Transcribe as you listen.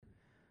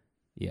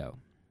Yo.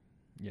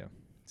 Yeah.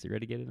 So you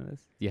ready to get into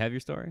this? Do you have your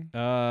story?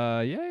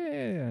 Yeah,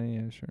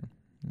 sure.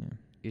 Yeah.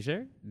 You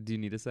sure? Do you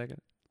need a second?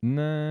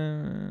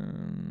 No.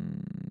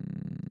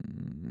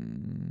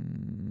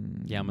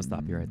 Yeah, I'm gonna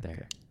stop you right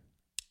there.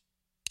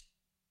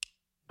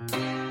 Okay.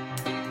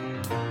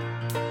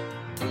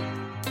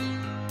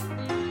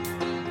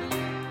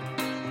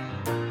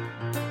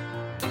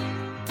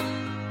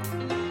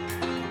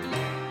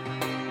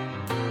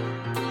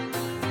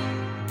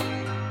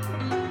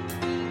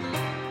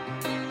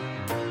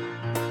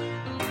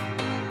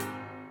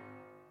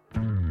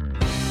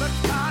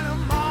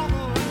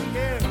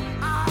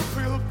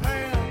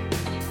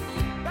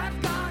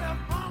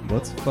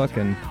 Let's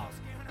fucking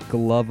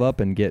glove up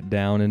and get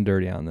down and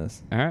dirty on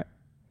this. All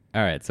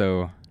right.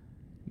 So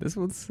this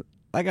one's,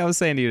 like I was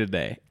saying to you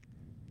today,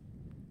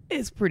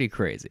 it's pretty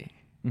crazy.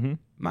 Mm-hmm.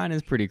 Mine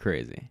is pretty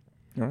crazy.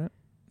 All right.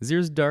 Is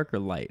yours dark or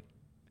light?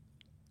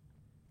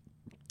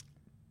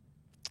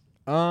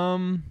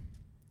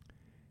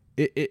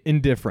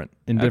 Indifferent.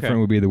 Indifferent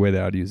would be the way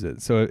that I'd use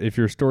it. So if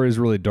your story is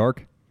really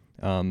dark,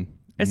 mine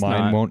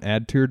won't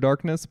add to your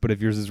darkness. But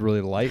if yours is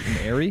really light and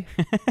airy,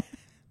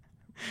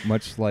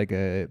 much like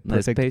a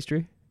perfect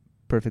pastry,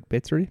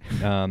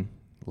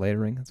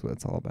 layering. That's what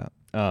it's all about.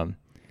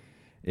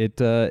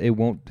 It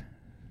won't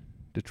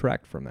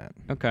detract from that.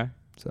 Okay.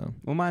 So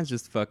well, mine's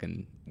just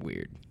fucking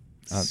weird.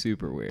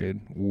 Super weird.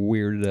 Dude,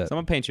 weirded up. So I'm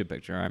gonna paint you a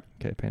picture. All right.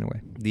 Okay, paint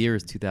away. The year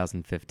is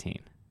 2015.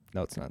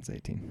 No, it's not. It's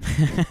 18.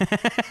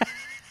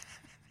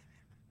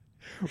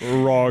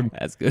 Wrong.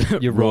 That's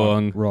good. You're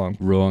wrong.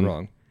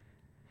 Wrong.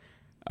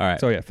 All right.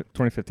 So yeah,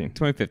 2015.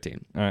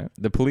 2015. All right.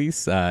 The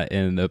police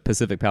in the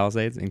Pacific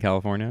Palisades in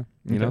California,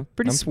 you know,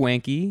 pretty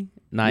swanky,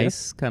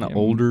 nice, kind of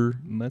older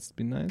must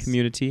be nice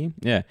community.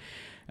 Yeah.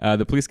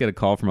 The police get a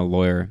call from a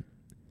lawyer,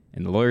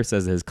 and the lawyer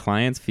says that his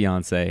client's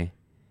fiance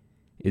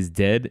is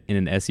dead in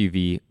an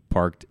SUV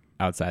parked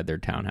outside their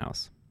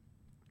townhouse.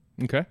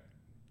 Okay.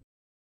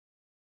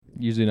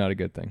 Usually not a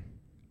good thing.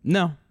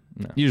 No.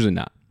 Usually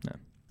not. No.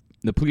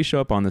 The police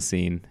show up on the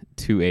scene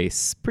to a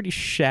pretty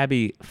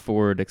shabby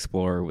Ford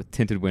Explorer with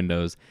tinted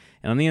windows,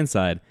 and on the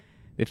inside,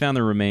 they found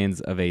the remains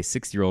of a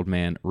 60-year-old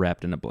man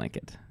wrapped in a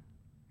blanket.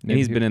 And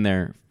he's been in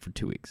there for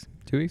 2 weeks.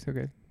 2 weeks?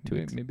 Okay. 2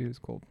 weeks. Maybe it was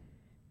cold.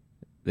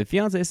 The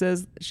fiance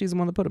says she's the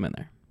one that put him in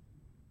there.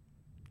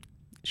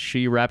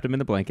 She wrapped him in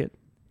the blanket,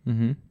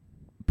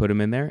 put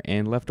him in there,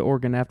 and left to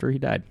Oregon after he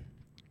died.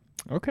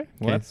 Okay.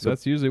 Well,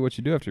 that's usually what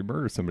you do after you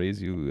murder somebody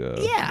is you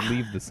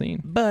leave the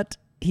scene. But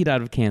he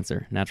died of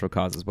cancer, natural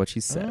causes, what she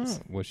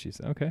says. Oh, what she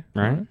said. Okay.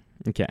 All right.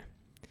 Okay.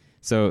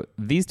 So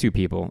these two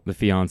people, the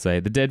fiance,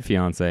 the dead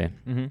fiance,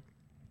 and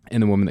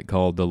the woman that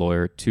called the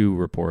lawyer to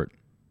report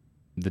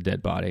the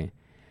dead body,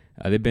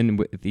 they've been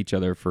with each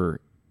other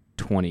for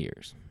 20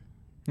 years.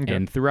 Okay.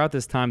 And throughout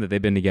this time that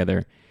they've been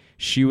together,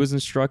 she was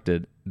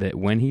instructed that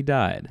when he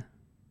died,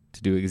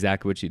 to do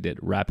exactly what she did,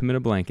 wrap him in a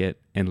blanket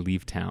and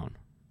leave town.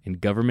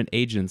 And government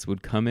agents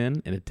would come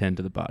in and attend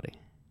to the body.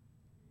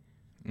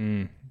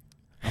 I'm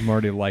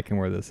already liking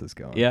where this is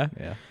going. Yeah?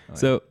 Yeah.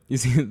 So, you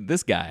see,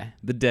 this guy,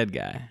 the dead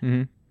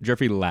guy,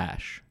 Jeffery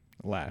Lash.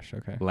 Lash,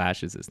 okay.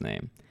 Lash is his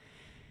name.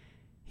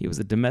 He was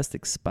a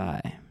domestic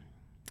spy,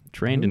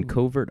 trained in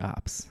covert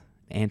ops,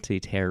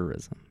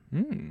 anti-terrorism.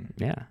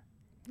 Yeah.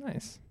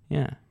 Nice.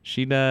 Yeah.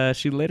 She'd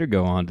later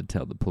go on to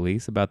tell the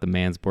police about the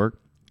man's work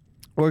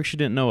she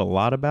didn't know a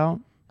lot about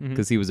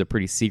because he was a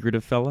pretty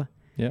secretive fella.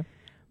 Yeah.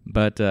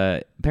 But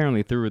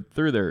apparently through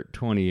their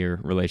 20-year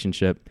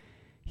relationship,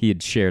 he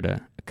had shared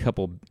a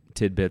couple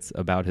tidbits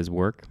about his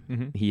work.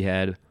 He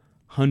had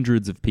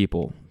hundreds of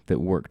people that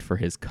worked for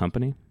his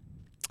company.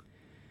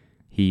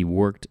 He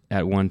worked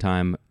at one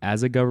time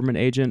as a government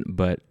agent,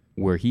 but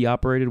where he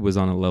operated was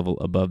on a level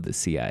above the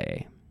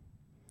CIA.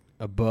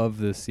 Above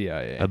the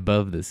CIA.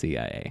 Above the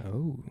CIA.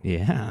 Oh.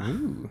 Yeah.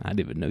 Ooh. I didn't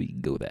even know you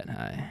could go that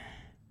high.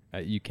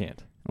 You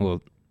can't.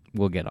 Well,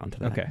 we'll get on to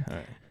that. Okay. All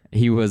right.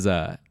 He was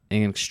an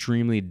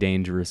extremely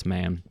dangerous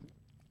man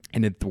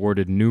and had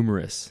thwarted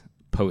numerous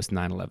post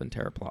 9/11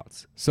 terror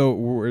plots. So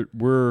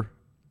we're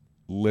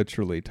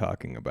literally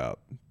talking about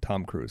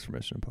Tom Cruise from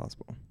Mission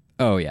Impossible.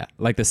 Oh, yeah.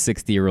 Like the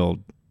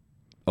 60-year-old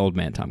old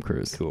man Tom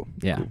Cruise. Cool.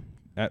 Yeah.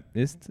 Cool.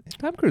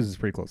 Tom Cruise is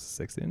pretty close to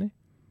 60, isn't he?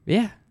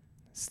 Yeah.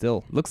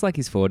 Still. Looks like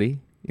he's 40.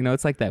 You know,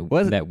 it's like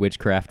that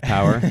witchcraft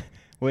power.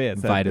 Well, yeah,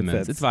 it's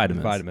vitamins. It's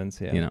vitamins. Vitamins,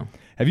 yeah. You know.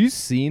 Have you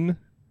seen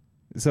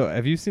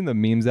the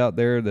memes out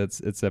there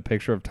it's a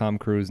picture of Tom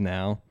Cruise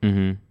now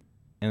and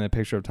a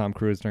picture of Tom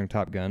Cruise during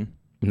Top Gun?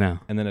 No.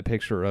 And then a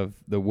picture of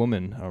the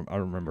woman, I don't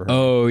remember her.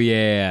 Oh,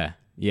 yeah.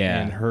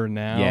 Yeah. And her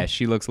now. Yeah,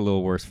 she looks a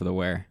little worse for the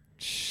wear.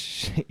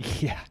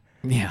 Yeah.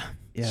 Yeah.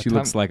 She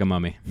looks like a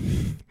mummy.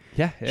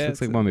 Yeah. She looks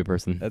like a mummy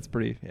person. That's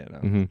pretty,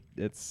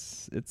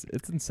 it's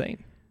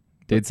insane.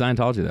 Dude,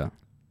 Scientology, though.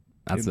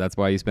 That's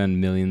why you spend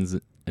millions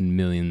and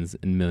millions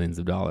and millions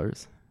of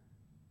dollars.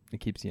 It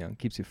keeps you young,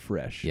 keeps you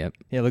fresh. Yep.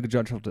 Yeah, look at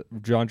John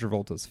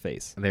Travolta's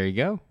face. There you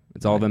go.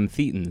 It's all them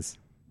thetans.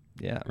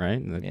 Yeah. Right?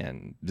 Yeah,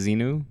 and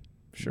Xenu?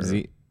 Sure.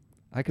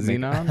 I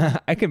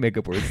can make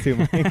up words too,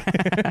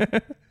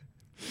 Mike.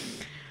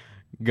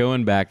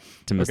 going back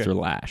to Mr.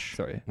 Lash.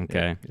 Sorry.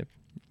 Okay. Yep.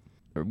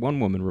 One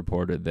woman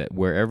reported that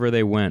wherever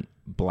they went,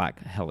 black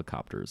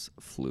helicopters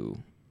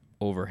flew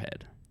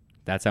overhead.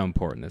 That's how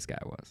important this guy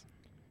was.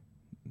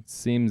 It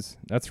seems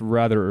that's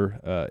rather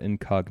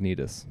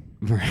incognitus.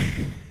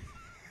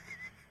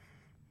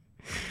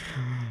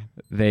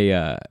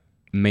 They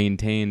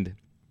maintained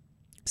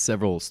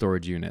several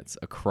storage units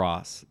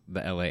across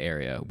the LA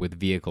area with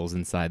vehicles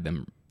inside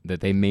them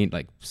that they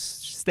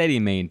steady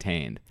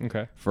maintained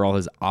for all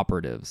his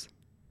operatives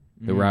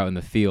that were out in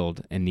the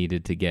field and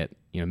needed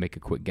to make a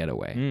quick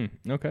getaway.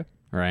 Okay.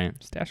 Right?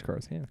 Stash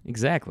cars, yeah.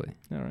 Exactly.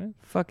 All right.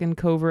 Fucking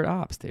covert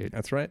ops, dude.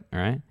 That's right. All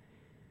right?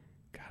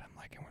 God, I'm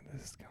liking where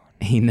this is going.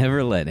 He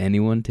never let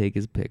anyone take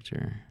his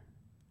picture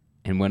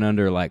and went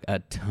under like a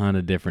ton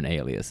of different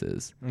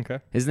aliases. Okay.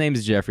 His name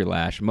is Jeffery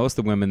Lash. Most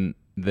of the women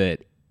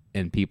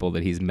and people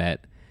that he's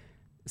met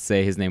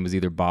say his name was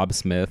either Bob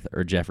Smith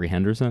or Jeffrey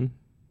Henderson.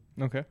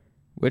 Okay.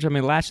 Which, I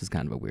mean, Lash is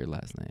kind of a weird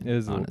last name. It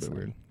is honestly. a little bit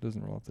weird.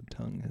 Doesn't roll off the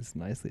tongue as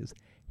nicely as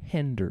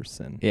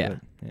Henderson. Yeah. But,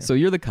 yeah. So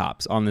you're the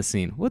cops on the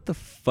scene. What the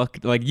fuck?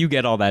 Like, you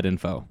get all that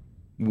info.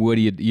 What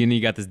do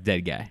you got this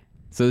dead guy.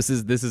 So this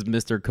is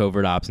Mr.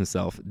 Covert Ops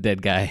himself,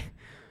 dead guy,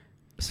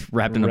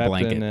 wrapped in a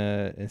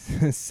blanket.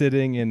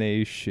 Sitting in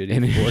a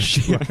shitty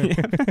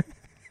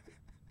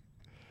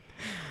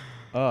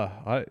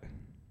Ford.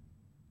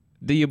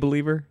 Do you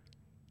believe her?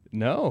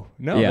 No,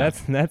 Yeah.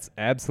 that's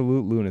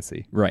absolute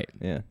lunacy. Right.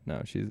 Yeah,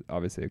 no, she's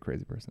obviously a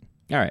crazy person.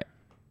 All right.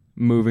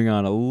 Moving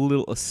on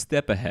a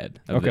step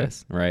ahead of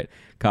this, right?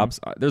 Cops,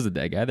 there's a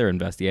dead guy. They're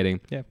investigating.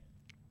 Yeah.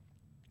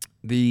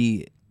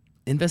 The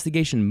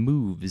investigation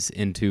moves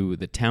into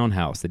the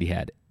townhouse that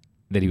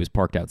he was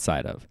parked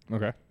outside of.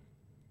 Okay.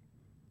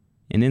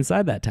 And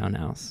inside that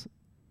townhouse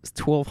is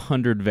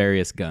 1,200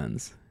 various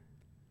guns,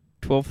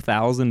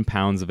 12,000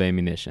 pounds of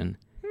ammunition,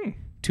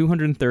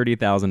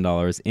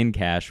 $230,000 in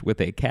cash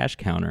with a cash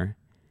counter.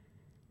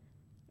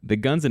 The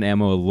guns and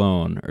ammo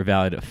alone are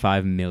valued at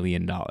 $5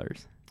 million.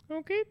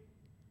 Okay.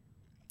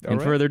 And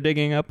further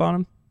digging up on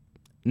him,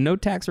 no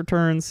tax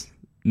returns,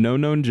 no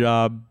known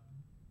job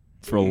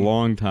for a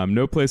long time,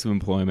 no place of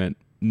employment,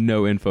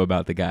 no info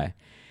about the guy.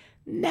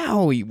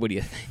 Now, what do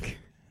you think?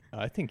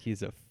 I think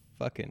he's a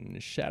fucking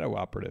shadow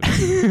operative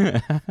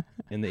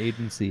in the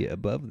agency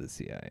above the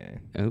CIA.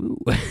 Oh,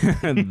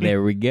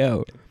 there we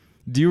go.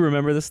 Do you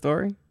remember the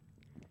story?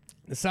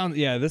 This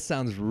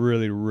sounds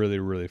really, really,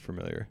 really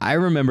familiar. I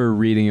remember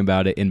reading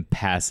about it in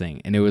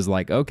passing, and it was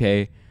like,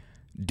 okay,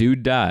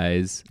 dude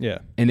dies. Yeah.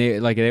 And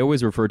they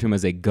always refer to him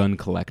as a gun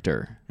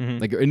collector. Mm-hmm.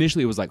 Like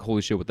initially it was like,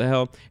 holy shit, what the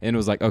hell? And it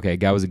was like, okay,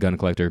 guy was a gun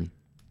collector.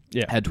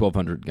 Yeah. Had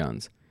 1,200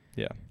 guns.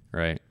 Yeah.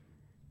 Right.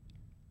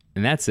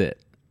 And that's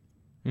it.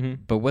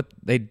 Mm-hmm. But what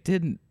they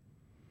didn't,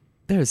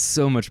 there's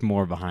so much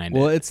more behind it.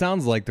 Well, it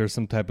sounds like there's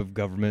some type of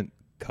government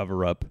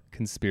cover-up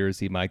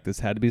conspiracy, Mike. This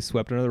had to be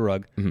swept under the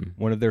rug.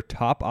 Mm-hmm. One of their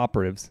top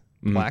operatives,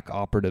 black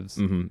operatives,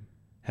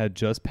 had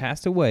just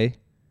passed away,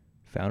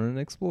 found an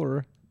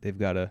explorer. They've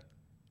got to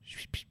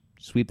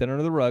sweep that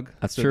under the rug.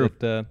 That's true.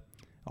 That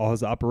all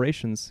his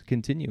operations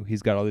continue.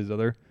 He's got all these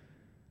other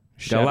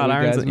got a lot of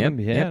irons.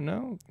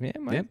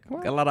 Mike,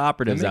 got a lot of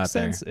operatives out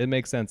there. It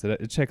makes sense.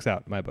 It checks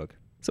out in my book.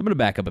 So I'm going to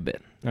back up a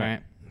bit. All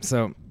right.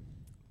 So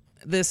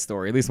this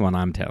story, at least one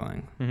I'm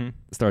telling,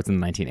 starts in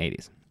the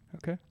 1980s.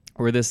 Okay.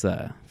 Where this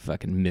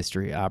fucking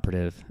mystery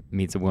operative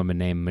meets a woman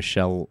named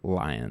Michelle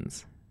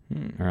Lyons.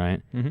 All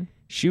right. Mm-hmm.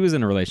 She was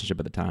in a relationship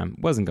at the time.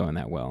 Wasn't going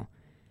that well.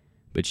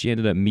 But she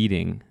ended up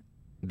meeting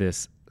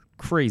this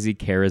crazy,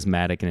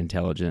 charismatic, and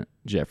intelligent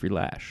Jeffery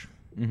Lash.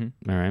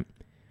 Mm-hmm. All right.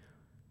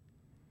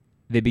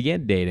 They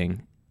began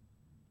dating,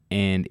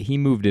 and he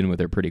moved in with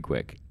her pretty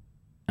quick.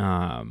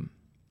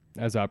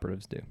 As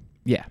operatives do.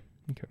 Yeah.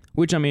 Okay.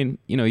 Which, I mean,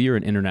 you're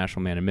an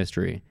international man of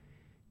mystery.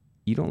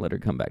 You don't let her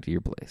come back to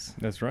your place.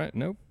 That's right.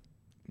 Nope.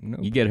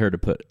 You get her to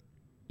put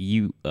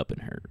you up in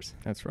hers.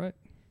 That's right.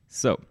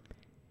 So,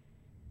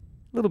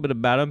 a little bit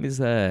about him is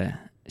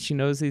she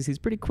knows he's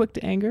pretty quick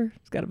to anger.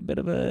 He's got a bit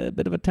of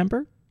a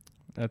temper.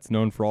 That's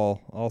known for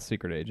all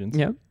secret agents.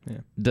 Yep. Yeah.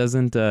 He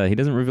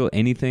doesn't reveal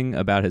anything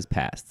about his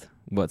past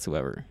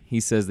whatsoever. He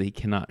says that he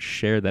cannot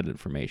share that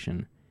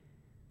information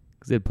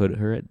because it'd put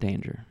her at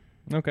danger.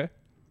 Okay.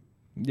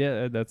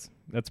 Yeah, that's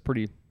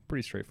pretty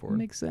straightforward.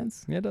 Makes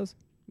sense. Yeah, it does.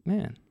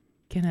 Man,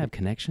 can't have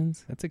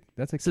connections. That's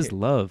this is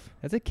love.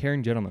 That's a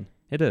caring gentleman.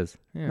 It is.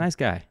 Yeah. Nice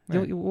guy.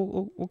 Right.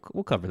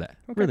 We'll cover that.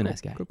 Okay, really cool.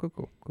 Nice guy.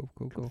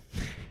 Cool.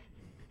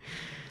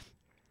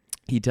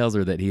 He tells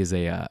her that he is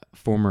a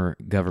former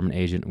government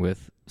agent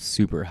with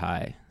super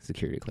high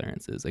security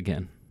clearances.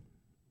 Again,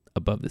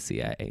 above the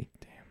CIA.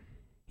 Damn.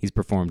 He's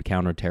performed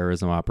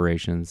counterterrorism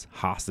operations,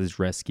 hostage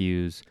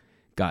rescues,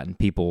 gotten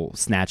people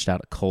snatched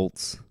out of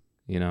cults,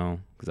 because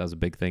that was a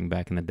big thing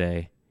back in the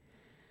day,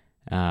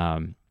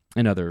 and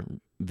other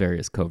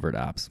various covert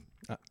ops.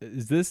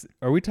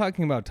 Are we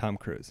talking about Tom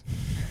Cruise?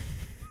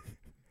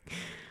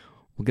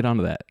 We'll get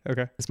onto that.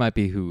 Okay. This might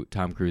be who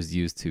Tom Cruise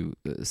used to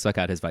suck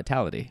out his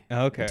vitality.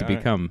 Okay. To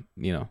become,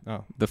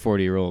 the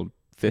 40-year-old,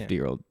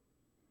 50-year-old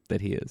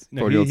that he is.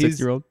 40-year-old,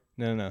 60-year-old.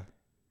 No.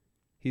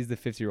 He's the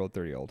 50-year-old,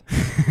 30-year-old.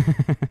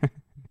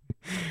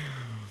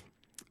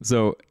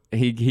 So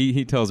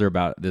he tells her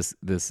about this.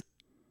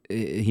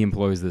 He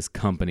employs this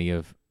company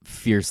of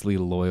fiercely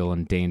loyal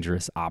and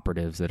dangerous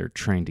operatives that are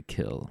trained to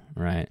kill.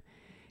 Right.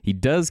 He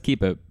does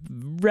keep a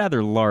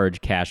rather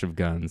large cache of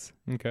guns.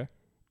 Okay.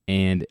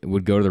 And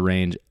would go to the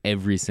range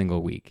every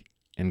single week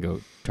and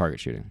go target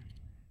shooting.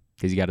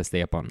 Because you got to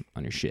stay up on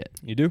your shit.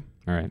 You do?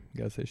 All right.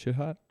 You got to say shit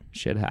hot.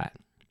 Shit hot.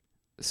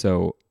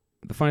 So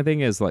the funny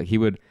thing is, like,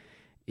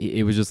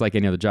 it was just like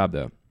any other job,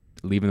 though.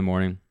 Leave in the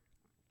morning,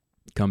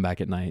 come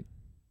back at night.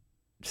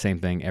 Same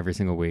thing every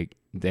single week,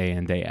 day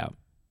in, day out.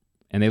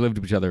 And they lived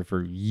with each other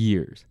for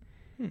years.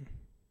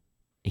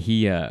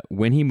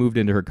 When he moved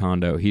into her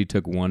condo, he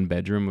took one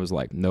bedroom, was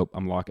like, nope,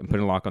 I'm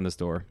putting a lock on this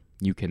door.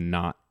 You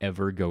cannot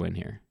ever go in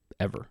here,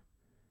 ever.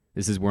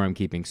 This is where I'm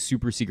keeping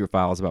super secret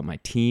files about my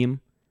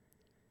team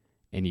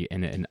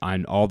and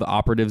all the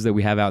operatives that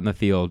we have out in the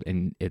field,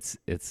 and it's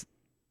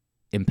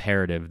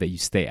imperative that you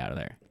stay out of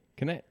there.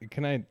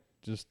 Can I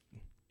just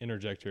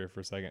interject here for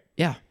a second?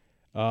 Yeah,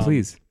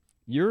 please.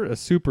 You're a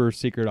super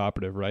secret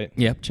operative, right?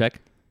 Yep,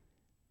 check.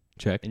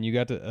 And you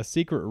got a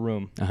secret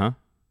room. Uh-huh.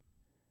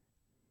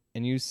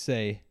 And you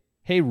say,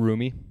 hey,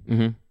 roomie,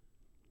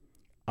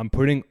 I'm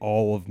putting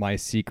all of my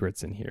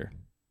secrets in here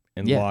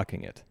and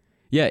locking it.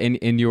 Yeah,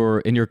 in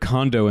your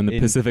condo in the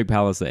Pacific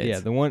Palisades. Yeah,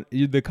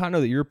 the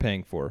condo that you're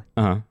paying for.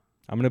 Uh-huh.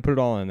 I'm going to put it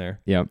all in there.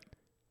 Yep.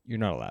 You're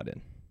not allowed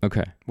in.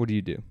 Okay. What do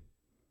you do?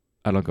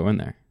 I don't go in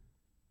there.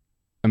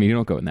 I mean, you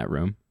don't go in that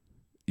room.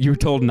 You were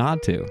told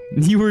not to.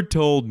 You were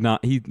told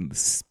not. He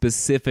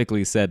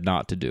specifically said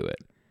not to do it.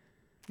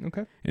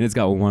 Okay. And it's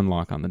got one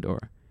lock on the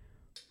door.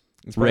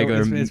 It's probably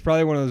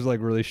one of those like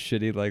really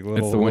shitty like little.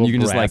 It's the one you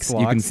can just like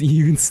locks.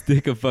 you can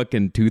stick a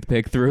fucking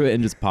toothpick through it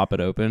and just pop it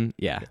open.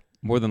 Yeah,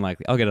 more than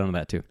likely. I'll get onto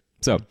that too.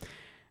 So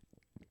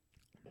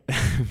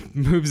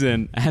moves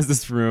in, has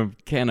this room,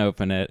 can't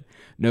open it,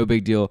 no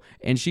big deal.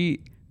 And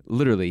she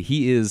literally,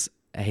 he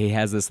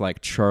has this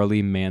like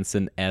Charlie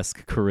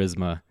Manson-esque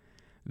charisma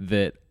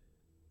that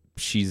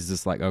she's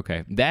just like,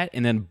 okay, that,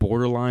 and then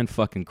borderline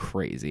fucking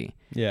crazy.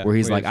 Yeah, where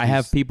he's like, I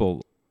have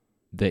people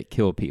that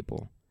kill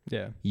people.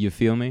 Yeah. You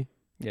feel me?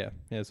 Yeah.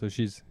 Yeah. So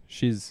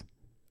she's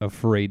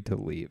afraid to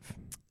leave.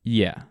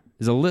 Yeah.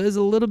 There's a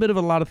little bit of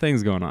a lot of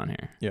things going on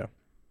here. Yeah.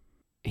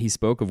 He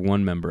spoke of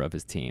one member of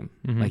his team.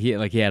 Mm-hmm.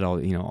 He had all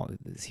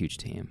this huge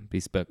team. But he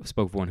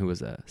spoke of one who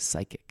was a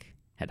psychic,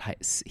 had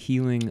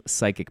healing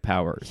psychic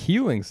powers.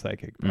 Healing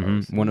psychic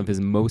powers. Mm-hmm. One of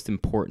his most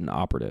important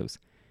operatives.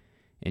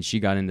 And she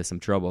got into some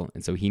trouble,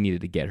 and so he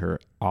needed to get her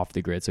off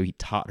the grid. So he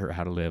taught her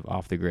how to live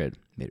off the grid.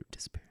 Made her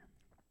disappear.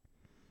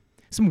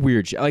 Some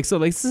weird shit. Like, so,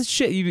 like, this is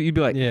shit you'd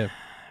be like, yeah,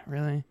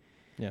 really?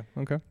 Yeah,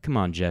 okay. Come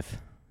on, Jeff.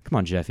 Come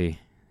on, Jeffy.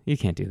 You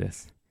can't do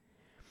this.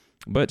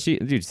 But she,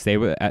 dude, stayed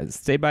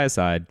by his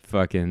side,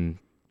 fucking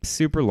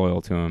super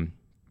loyal to him.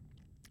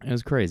 It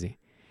was crazy.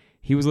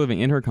 He was living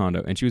in her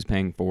condo, and she was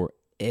paying for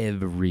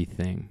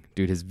everything.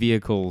 Dude, his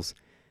vehicles,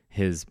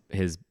 his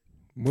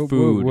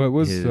food. What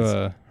was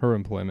her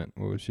employment?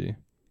 What was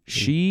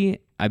she?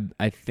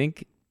 I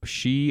think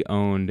she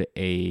owned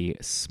a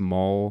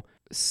small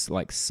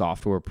like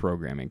software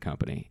programming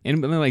company,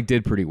 and like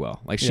did pretty well.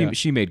 Like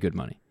she made good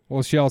money.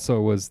 Well, she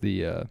also was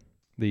the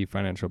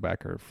financial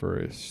backer for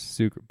a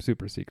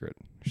super secret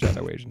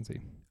shadow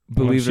agency.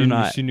 Believe it or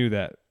not, she knew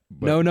that.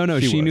 No.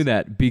 She knew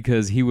that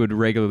because he would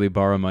regularly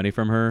borrow money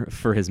from her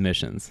for his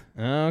missions.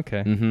 Oh,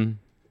 okay. Mm-hmm.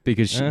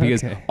 Because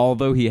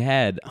although he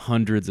had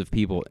hundreds of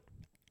people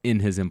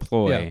in his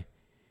employ,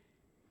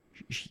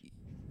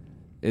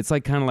 it's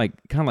like kind of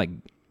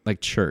like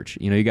church.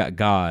 You know, you got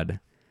God.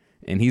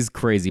 And he's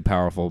crazy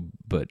powerful,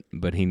 but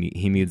he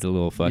needs a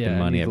little fucking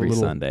money every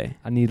Sunday.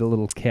 I need a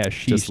little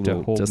cash to hold me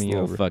over. Just a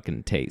little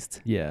fucking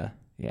taste. Yeah.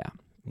 Yeah.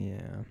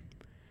 Yeah.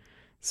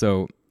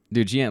 So,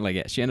 dude, she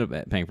ended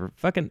up paying for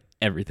fucking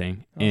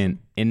everything. Awesome. And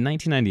in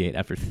 1998,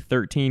 after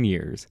 13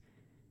 years,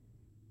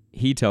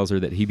 he tells her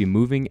that he'd be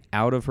moving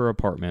out of her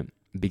apartment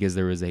because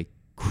there was a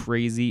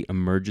crazy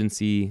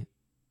emergency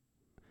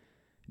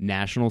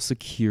national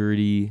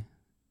security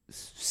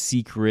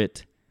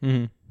secret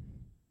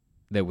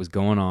that was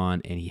going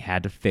on, and he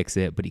had to fix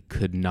it, but he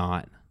could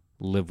not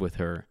live with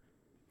her.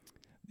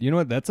 You know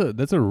what? That's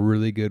a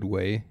really good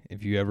way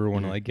if you ever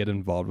want to like get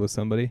involved with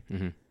somebody,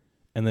 and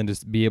then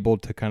just be able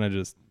to kind of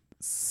just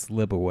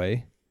slip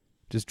away.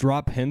 Just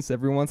drop hints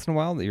every once in a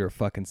while that you're a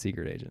fucking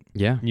secret agent.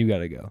 Yeah, you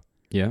gotta go.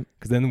 Yeah,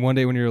 because then one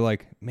day when you're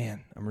like,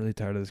 man, I'm really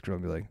tired of this girl,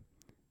 I'll be like,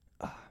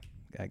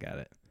 I got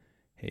it.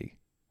 Hey,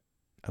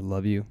 I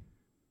love you.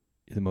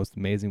 You're the most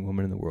amazing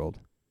woman in the world.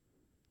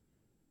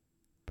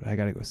 But I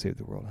gotta go save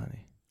the world,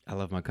 honey. I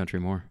love my country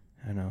more.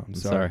 I know. I'm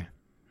sorry.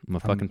 I'm a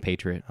fucking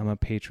patriot. I'm a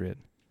patriot.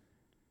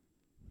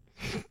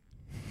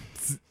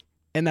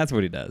 And that's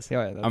what he does.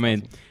 Yeah, that's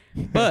awesome.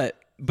 but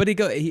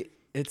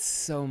it's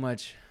so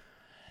much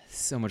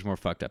more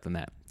fucked up than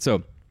that.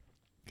 So,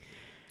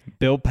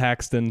 Bill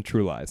Paxton,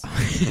 True Lies.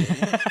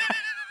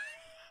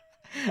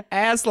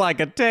 Ass like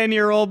a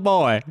 10-year-old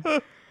boy.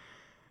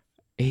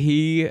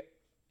 He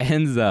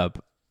ends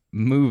up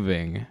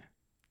moving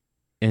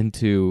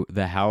into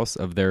the house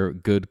of their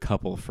good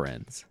couple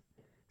friends.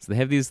 So they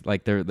have these,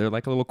 like, they're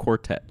like a little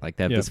quartet. Like,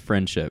 they have this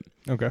friendship.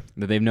 Okay.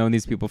 That they've known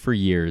these people for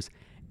years.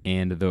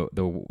 And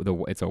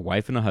it's a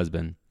wife and a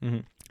husband. Mm-hmm.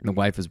 The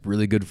wife is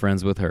really good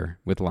friends with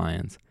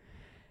Lyons.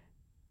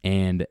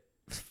 And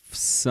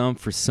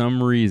for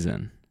some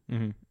reason,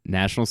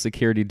 national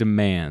security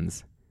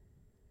demands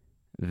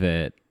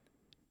that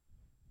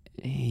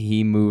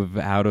he move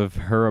out of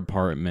her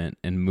apartment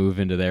and move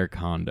into their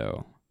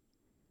condo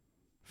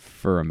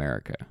for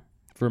America.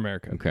 For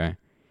America. Okay.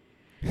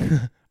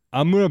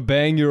 I'm going to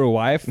bang your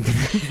wife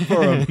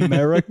for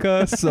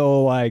America.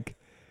 So, like,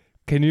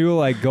 can you,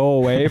 like, go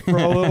away for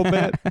a little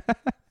bit?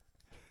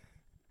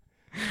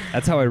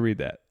 That's how I read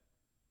that.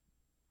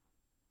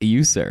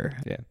 You, sir.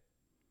 Yeah.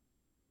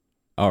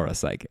 Are a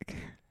psychic.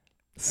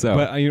 So,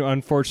 but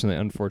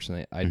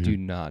unfortunately, I do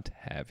not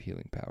have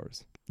healing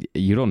powers.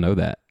 You don't know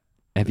that.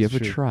 Have you ever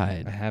true.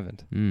 tried? I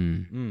haven't.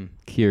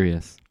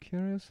 Curious.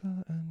 Curious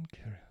and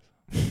curious.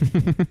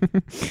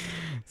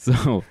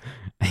 So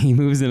he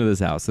moves into this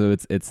house. So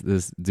it's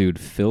this dude,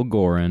 Phil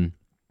Gorin,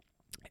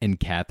 and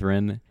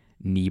Catherine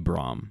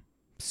Niebrom.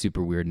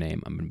 Super weird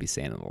name. I'm going to be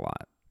saying it a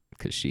lot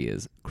because she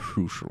is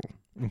crucial.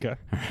 Okay.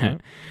 Right?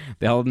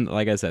 They all,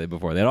 like I said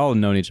before, they'd all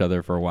known each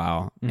other for a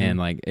while, and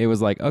like it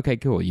was like, okay,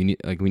 cool. You need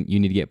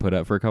to get put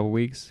up for a couple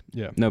weeks.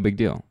 Yeah. No big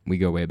deal. We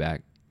go way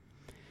back.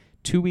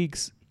 2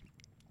 weeks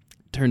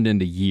turned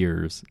into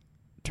years,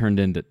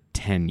 turned into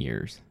 10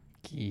 years.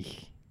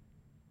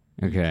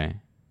 Okay,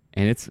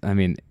 and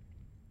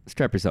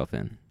strap yourself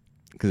in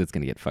because it's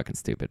gonna get fucking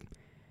stupid.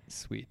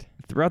 Sweet.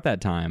 Throughout that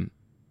time,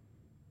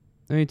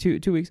 2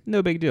 weeks,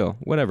 no big deal.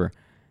 Whatever.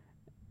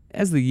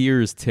 As the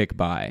years tick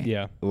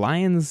by,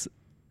 Lyons,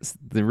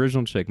 the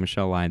original chick,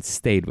 Michelle Lyons,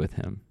 stayed with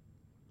him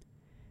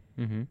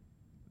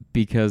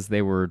because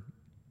they were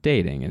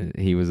dating, and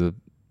he was a,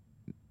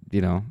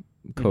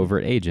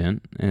 covert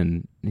agent,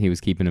 and he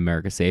was keeping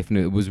America safe, and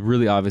it was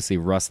really obviously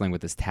wrestling with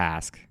this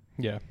task.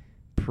 Yeah,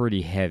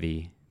 pretty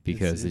heavy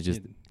because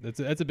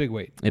that's a big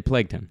weight. It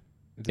plagued him.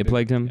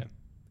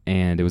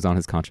 And it was on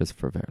his conscience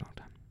for a very long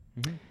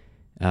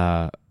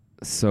time.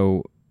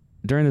 So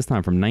during this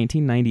time, from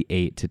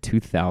 1998 to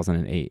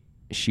 2008,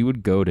 she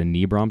would go to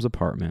Niebrom's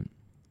apartment,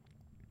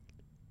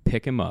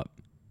 pick him up.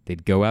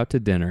 They'd go out to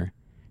dinner.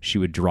 She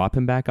would drop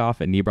him back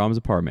off at Niebrom's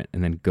apartment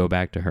and then go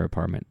back to her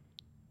apartment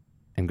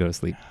and go to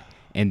sleep.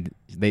 And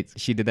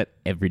she did that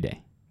every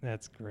day.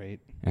 That's great.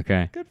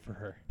 Okay. Good for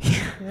her.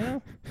 Yeah,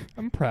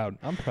 I'm proud.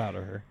 I'm proud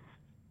of her.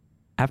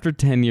 After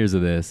 10 years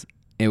of this,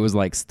 it was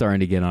like starting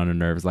to get on her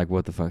nerves. Like,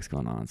 what the fuck's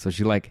going on? So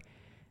she like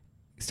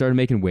started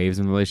making waves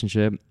in the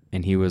relationship,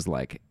 and he was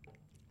like,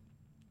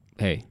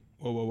 hey,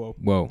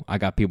 whoa, I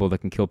got people that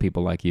can kill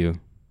people like you,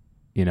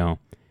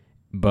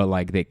 but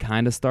like they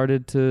kind of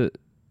started to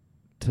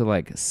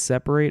like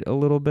separate a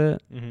little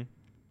bit,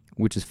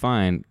 which is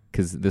fine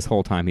because this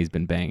whole time he's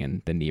been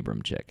banging the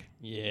Niebrom chick.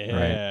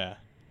 Yeah. Right?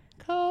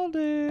 Called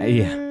it.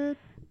 Yeah.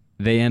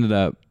 They ended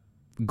up,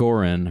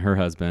 Gorin, her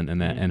husband,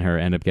 and her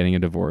end up getting a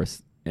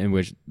divorce, in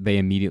which they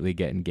immediately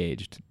get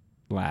engaged,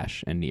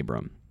 Lash and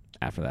Niebrom,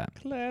 after that.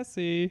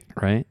 Classy.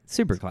 Right?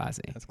 Super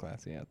classy. That's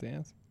classy out the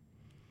ass.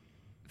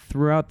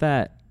 Throughout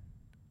that,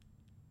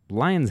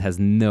 Lyons has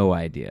no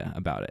idea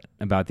about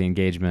the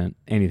engagement,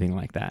 anything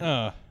like that.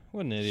 Oh,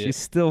 what an idiot. She's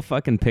still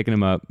fucking picking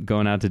him up,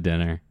 going out to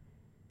dinner.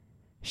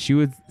 She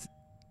would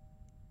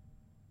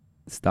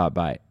stop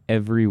by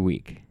every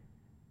week.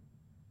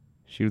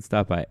 She would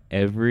stop by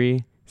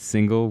every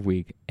single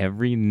week,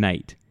 every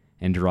night,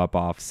 and drop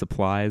off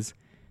supplies,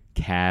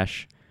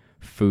 cash,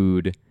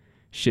 food,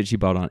 shit she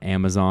bought on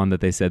Amazon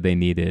that they said they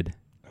needed.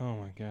 Oh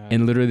my God.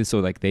 And literally, so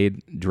like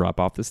they'd drop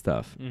off the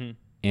stuff,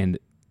 and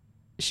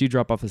she'd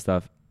drop off the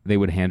stuff. They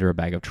would hand her a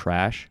bag of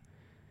trash,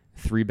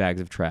 3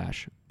 bags of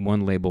trash,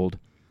 one labeled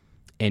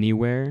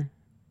anywhere,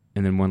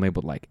 and then one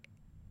labeled like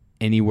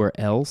anywhere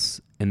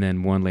else, and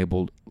then one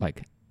labeled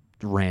like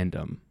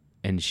random.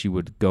 And she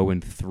would go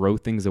and throw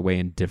things away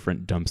in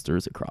different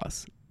dumpsters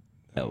across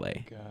LA. Oh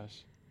my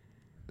gosh.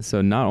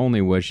 So not only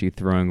was she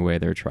throwing away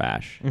their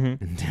trash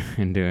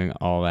and doing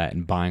all that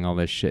and buying all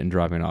this shit and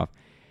dropping it off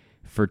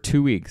for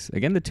 2 weeks.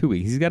 Again, the 2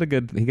 weeks. He got a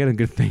good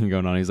thing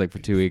going on. He's like, for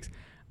 2 weeks,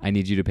 I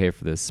need you to pay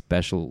for this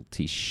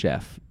specialty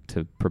chef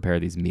to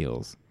prepare these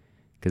meals.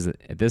 Because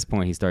at this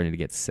point, he's starting to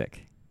get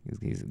sick.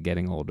 He's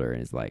getting older and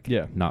he's like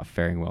not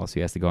faring well. So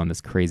he has to go on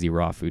this crazy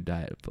raw food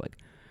diet of like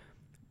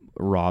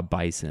raw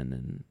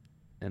bison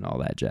and all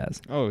that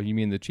jazz. Oh, you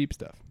mean the cheap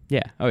stuff?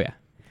 Yeah. Oh, yeah.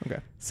 Okay.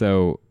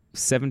 So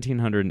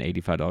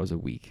 $1,785 a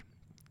week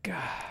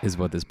is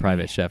what this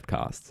private chef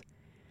costs.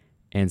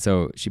 And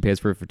so she pays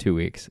for it for 2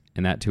 weeks,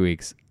 and that 2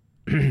 weeks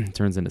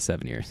turns into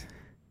 7 years.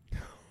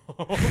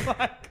 Oh,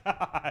 my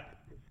God.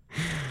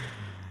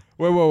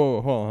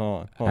 Whoa.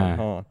 Hold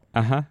on.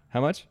 Uh-huh.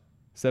 How much?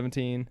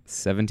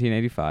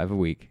 1785 a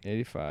week.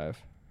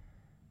 85.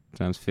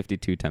 Times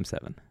 52 times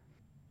 7.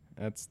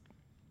 That's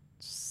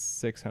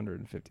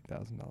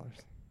 $650,000.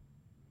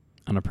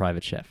 On a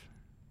private chef.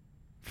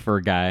 For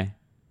a guy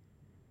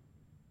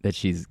that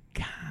she's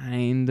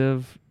kind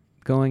of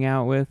going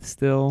out with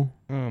still.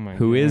 Oh my god.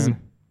 Who is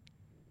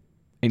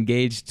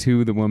engaged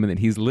to the woman that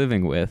he's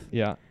living with.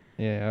 Yeah.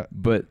 Yeah.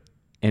 But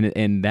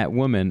and that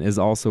woman is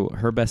also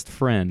her best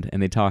friend,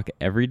 and they talk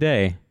every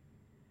day.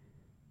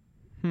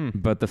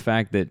 But the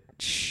fact that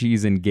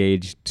she's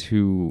engaged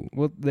to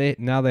they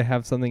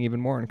have something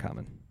even more in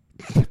common.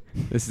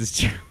 This is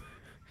true.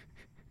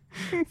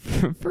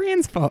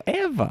 Friends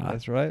forever.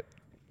 That's right.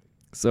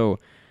 So,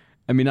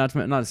 I mean,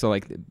 not so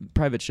like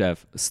private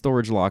chef,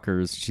 storage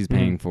lockers she's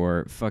paying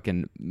for,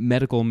 fucking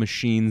medical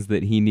machines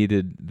that he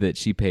needed that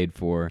she paid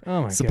for,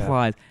 oh my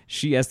supplies. God.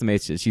 She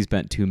estimates that she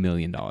spent $2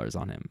 million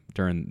on him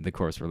during the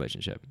course of the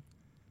relationship.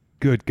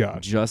 Good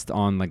God. Just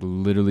on like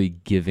literally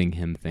giving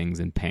him things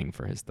and paying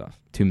for his stuff.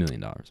 $2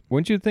 million.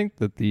 Wouldn't you think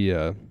that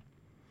the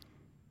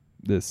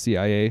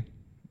CIA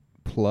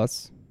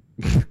plus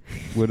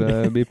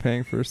would be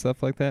paying for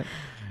stuff like that?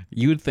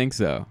 You would think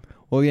so.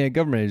 Well, yeah,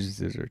 government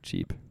agencies are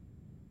cheap.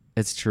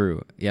 It's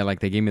true. Yeah,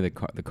 like they gave me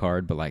the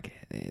card, but like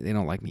they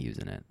don't like me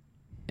using it.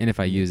 And if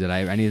I use it,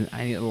 I need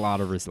a lot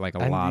of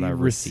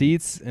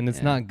receipts, and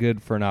it's not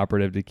good for an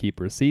operative to keep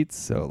receipts.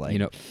 So like,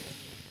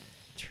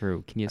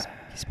 true. Can you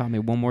spot me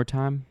one more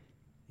time?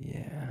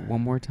 Yeah.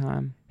 One more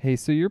time. Hey,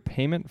 so your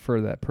payment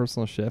for that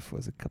personal chef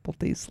was a couple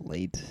days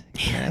late.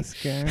 Can I ask?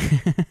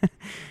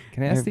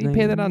 Can I ask that you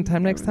pay that on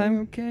time next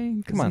time?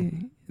 Okay. Come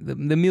on.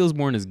 The meals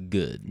weren't as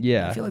good.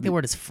 Yeah. I feel like they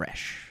weren't as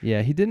fresh.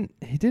 Yeah, he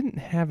didn't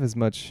have as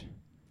much,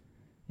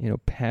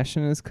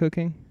 passion in his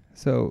cooking.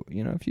 So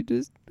if you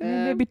just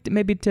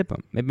maybe tip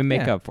him. Maybe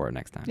make up for it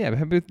next time. Yeah,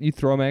 maybe you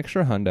throw him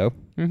extra hundo.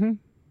 Mm-hmm.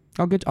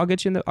 I'll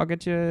get you later. I'll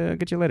get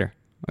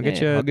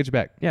you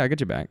back. Yeah, I'll get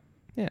you back.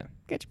 Yeah,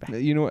 get you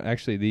back. You know what?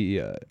 Actually,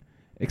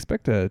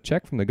 expect a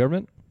check from the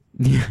government.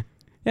 Yeah,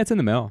 it's in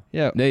the mail.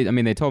 Yeah,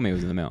 they told me it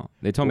was in the mail.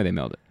 They told me they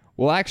mailed it.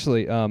 Well,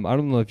 actually, I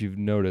don't know if you've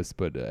noticed,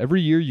 but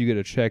every year you get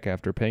a check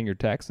after paying your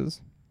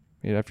taxes.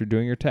 After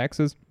doing your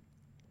taxes,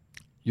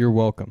 you're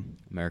welcome.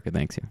 America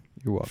thanks you.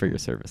 You're welcome for your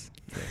service.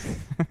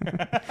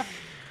 Yes.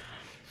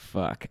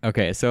 Fuck.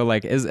 Okay, so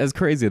like as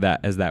crazy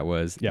as that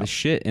was, the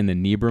shit in the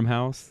Nebram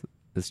house,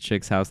 this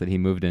chick's house that he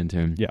moved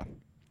into. Yeah.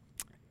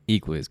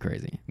 Equally as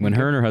crazy. When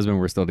her and her husband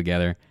were still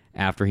together,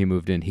 after he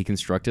moved in, he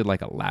constructed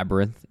like a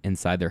labyrinth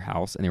inside their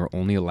house, and they were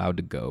only allowed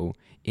to go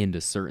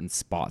into certain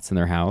spots in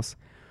their house.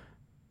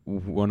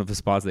 One of the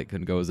spots they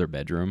couldn't go is their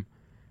bedroom.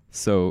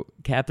 So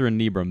Catherine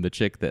Nebram, the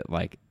chick that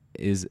like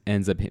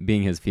ends up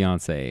being his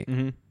fiance,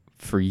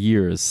 for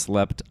years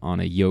slept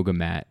on a yoga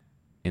mat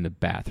in the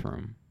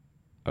bathroom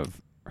of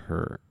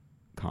her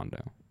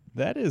condo.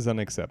 That is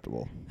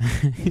unacceptable.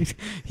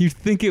 You'd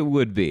think it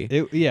would be.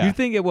 You'd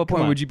think at what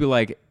point would you be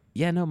like,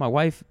 yeah, no, my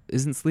wife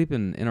isn't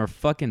sleeping in our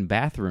fucking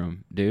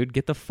bathroom, dude.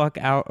 Get the fuck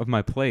out of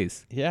my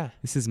place. Yeah.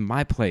 This is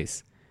my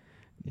place.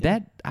 Yeah.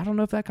 I don't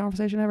know if that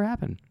conversation ever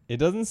happened. It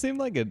doesn't seem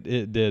like it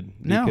did.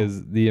 No.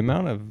 Because the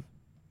amount of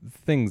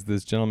things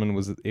this gentleman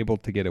was able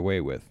to get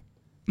away with.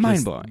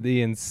 Mind-blowing.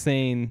 The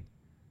insane...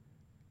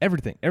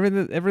 Everything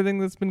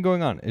that's been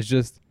going on is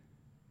just...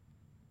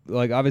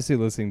 Like, obviously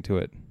listening to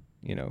it,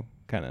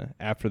 kind of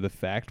after the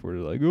fact, we're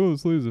like, oh,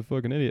 this lady's a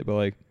fucking idiot. But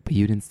like... But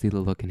you didn't see the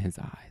look in his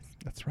eyes.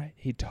 That's right.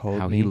 He told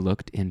how me he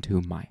looked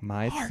into my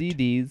heart.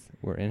 CDs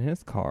were in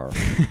his car.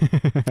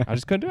 I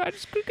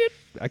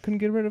couldn't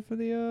get rid of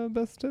the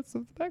best hits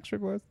of the Backstreet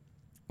Boys.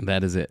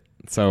 That is it.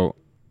 So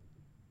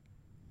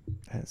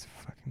that is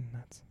fucking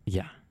nuts.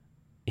 Yeah.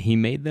 He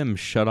made them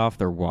shut off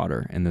their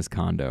water in this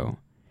condo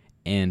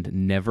and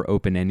never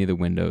open any of the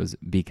windows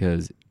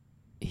because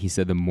he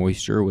said the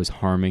moisture was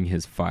harming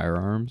his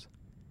firearms.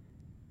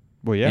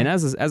 Well, yeah. And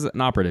as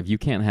an operative, you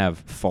can't have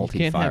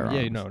faulty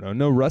firearms.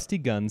 No rusty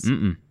guns.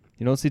 Mm-mm.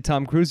 You don't see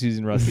Tom Cruise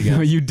using rusty guns.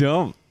 No, you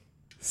don't.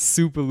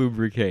 Super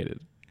lubricated.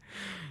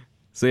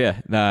 So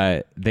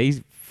yeah,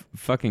 they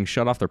fucking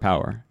shut off their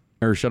power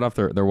or shut off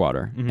their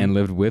water and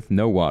lived with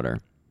no water.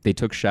 They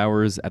took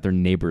showers at their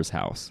neighbor's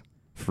house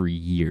for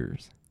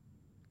years.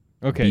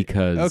 Okay.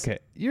 Because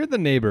you're the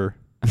neighbor.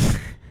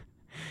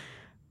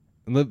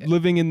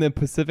 Living in the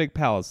Pacific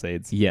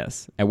Palisades.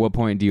 Yes. At what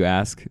point do you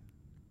ask,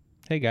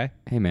 hey guy,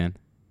 hey man,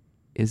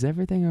 is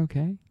everything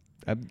okay?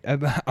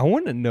 I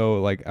want to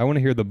know, I want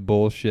to hear the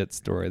bullshit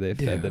story they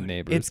fed the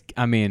neighbors.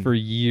 For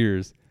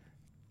years.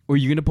 Are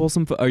you gonna pull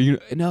some?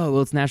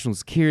 Well, it's national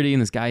security,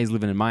 and this guy is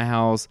living in my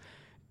house,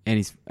 and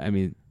he's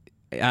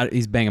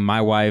banging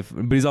my wife,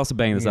 but he's also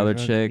banging this other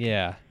chick.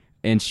 Yeah.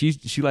 And she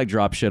like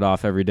drops shit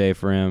off every day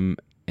for him,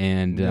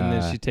 and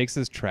then she takes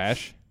his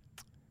trash.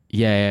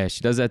 Yeah,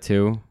 she does that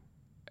too.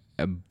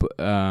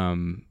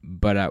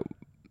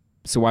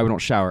 So why we don't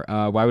shower?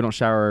 Why we don't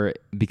shower?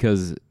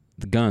 Because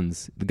the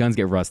guns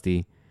get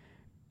rusty,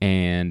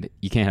 and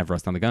you can't have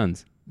rust on the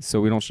guns. So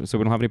we don't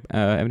have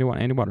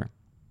any water.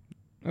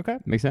 Okay,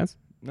 makes sense.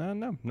 No,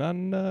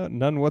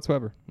 none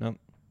whatsoever. No.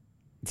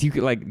 You're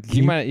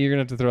gonna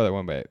have to throw that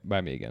one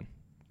by me again.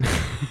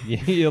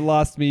 You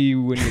lost me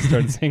when you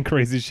started saying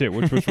crazy shit,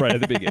 which was right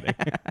at the beginning.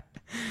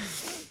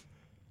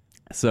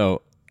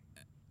 So,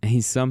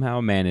 he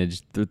somehow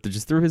managed,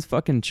 just through his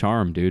fucking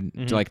charm,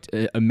 dude, to like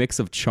a mix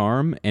of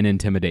charm and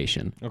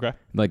intimidation. Okay.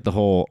 Like the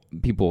whole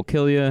people will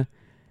kill you,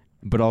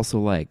 but also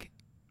like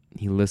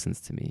he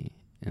listens to me.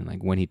 And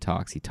like when he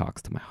talks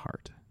to my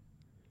heart.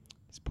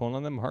 He's pulling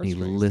on them He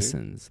heartstrings.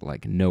 listens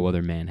like no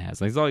other man has.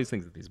 Like there's all these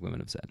things that these women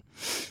have said.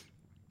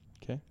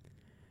 Okay.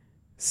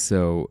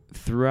 So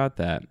throughout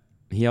that,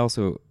 he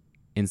also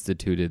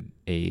instituted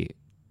a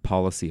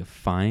policy of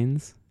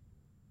fines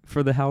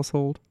for the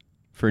household.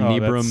 For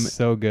Nibram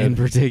so good. in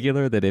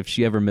particular, that if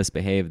she ever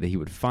misbehaved, that he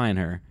would fine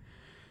her.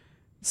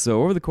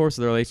 So over the course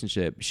of the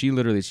relationship, she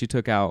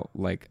took out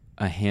like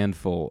a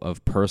handful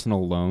of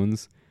personal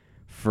loans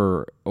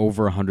for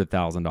over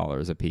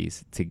 $100,000 a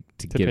piece to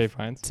pay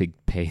fines? To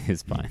pay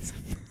his fines.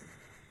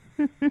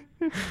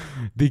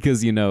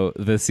 Because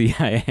the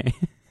CIA.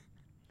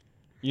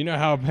 You know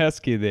how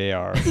pesky they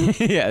are.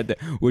 Yeah.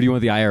 What do you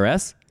want, the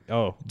IRS?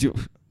 Oh. Do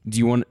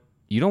you want?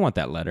 You don't want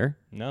that letter.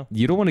 No.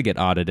 You don't want to get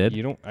audited.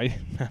 You don't.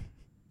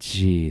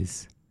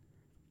 Jeez.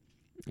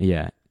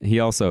 Yeah.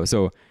 He also.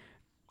 So,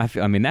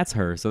 I mean, that's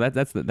her. So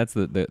that's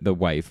the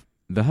wife.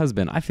 The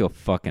husband. I feel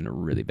fucking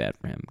really bad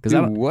for him because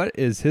what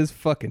is his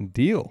fucking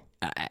deal?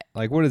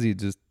 Like, what is he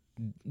just?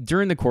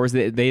 During the course,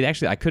 they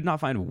actually, I could not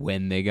find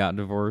when they got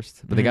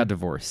divorced, but they got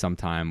divorced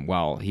sometime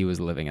while he was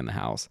living in the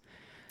house.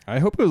 I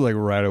hope it was like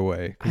right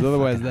away, because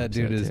otherwise that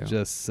dude is too.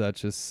 just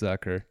such a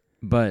sucker.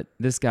 But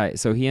this guy,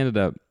 so he ended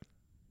up.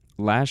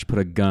 Lash put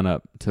a gun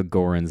up to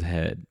Goran's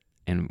head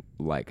and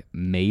like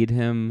made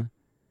him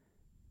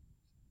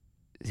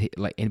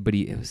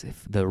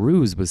the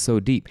ruse was so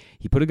deep.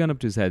 He put a gun up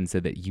to his head and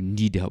said that you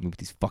need to help me with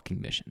these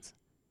fucking missions,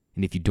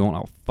 and if you don't,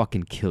 I'll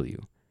fucking kill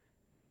you.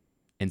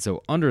 And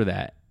so under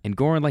that, and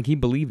Goran, like, he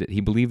believed it.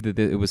 He believed that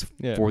it was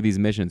for these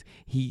missions.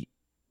 He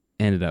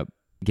ended up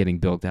getting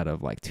bilked out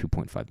of like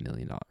 $2.5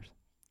 million.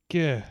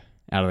 Yeah.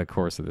 During the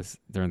course of this.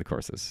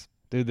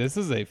 Dude, this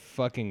is a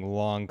fucking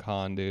long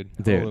con, dude.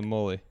 Holy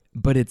moly.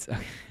 But it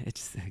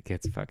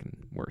gets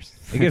fucking worse.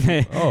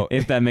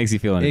 If that makes you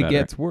feel any better. It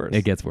gets worse.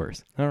 It gets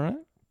worse. All right.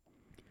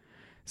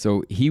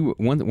 So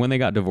when they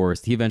got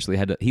divorced, he eventually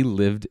he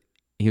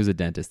was a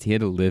dentist. He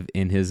had to live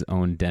in his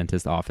own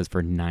dentist office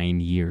for 9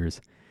 years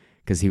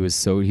because he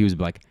was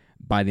like,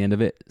 by the end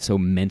of it, so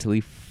mentally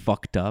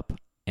fucked up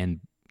and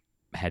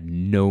had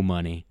no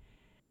money.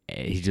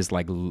 He just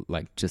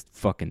just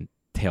fucking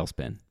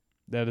tailspin.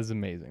 That is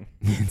amazing.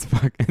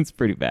 It's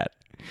pretty bad.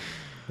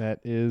 That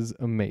is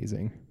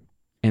amazing.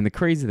 And the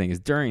crazy thing is,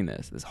 during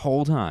this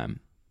whole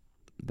time,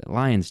 the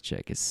Lions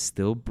chick is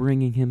still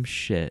bringing him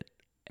shit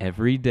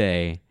every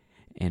day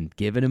and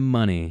giving him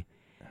money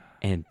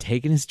and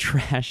taking his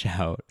trash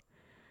out,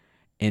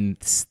 and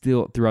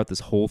still throughout this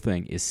whole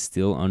thing is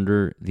still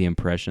under the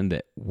impression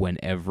that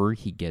whenever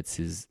he gets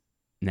his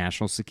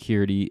national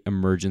security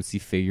emergency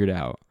figured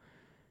out,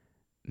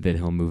 that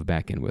he'll move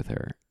back in with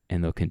her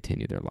and they'll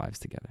continue their lives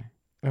together.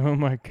 Oh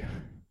my God.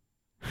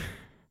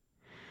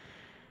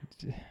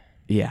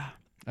 Yeah.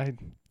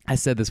 I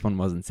said this one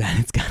wasn't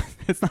sad.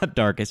 It's not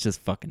dark. It's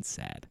just fucking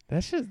sad.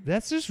 That's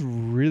just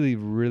really,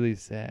 really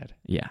sad.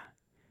 Yeah.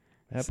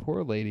 That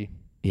poor lady.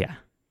 Yeah.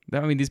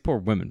 I mean, these poor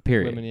women,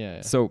 period. Women,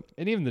 yeah. So,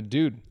 and even the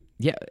dude.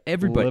 Yeah,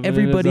 everybody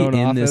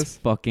in this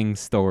fucking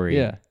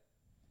story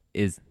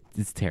is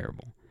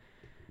terrible.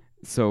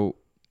 So,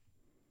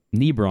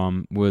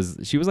 Nibram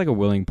was like a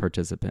willing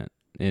participant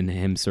in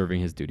him serving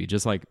his duty,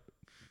 just like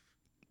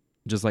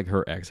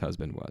her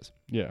ex-husband was.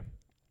 Yeah.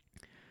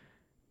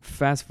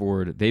 Fast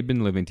forward, they've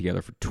been living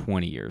together for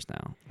 20 years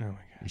now. Oh my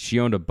God. She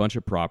owned a bunch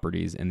of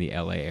properties in the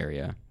LA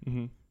area.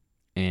 Mm-hmm.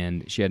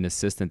 And she had an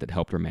assistant that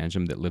helped her manage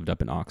them that lived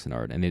up in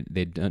Oxnard. And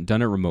they'd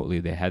done it remotely.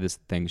 They had this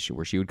thing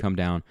where she would come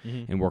down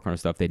and work on her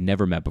stuff. They'd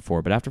never met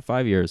before. But after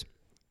 5 years,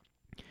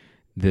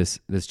 this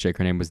chick,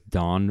 her name was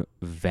Dawn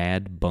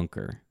Vad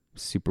Bunker.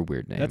 Super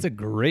weird name. That's a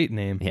great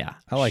name. Yeah.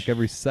 I like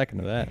every second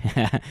of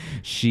that.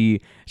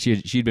 She'd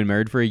been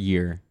married for a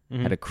year,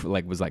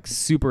 was like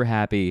super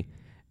happy,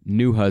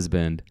 new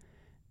husband.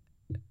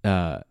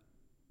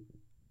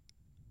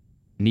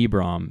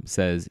 Nibram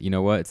says, you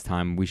know what? It's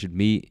time. We should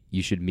meet.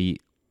 You should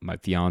meet my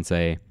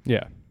fiance.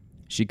 Yeah.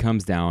 She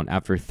comes down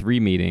after 3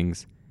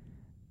 meetings.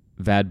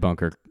 Vad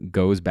Bunker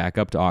goes back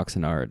up to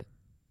Oxnard.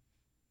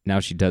 Now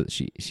she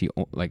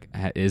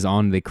is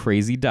on the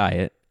crazy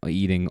diet,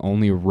 eating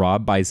only raw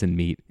bison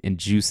meat and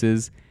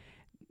juices,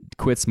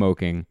 quit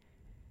smoking,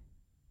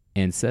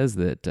 and says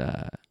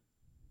that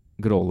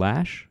good old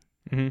Lash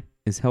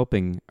is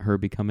helping her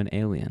become an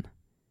alien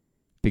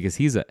because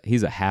he's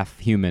a half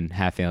human,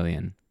 half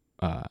alien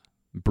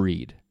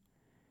breed.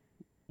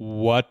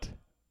 What?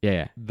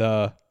 Yeah.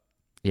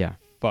 Yeah.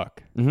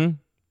 Fuck. Mm-hmm.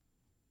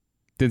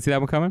 Didn't see that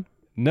one coming?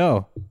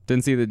 No.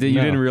 Didn't see that. You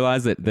didn't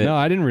realize that. No,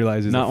 I didn't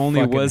realize. Not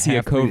only was he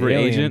a covert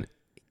agent,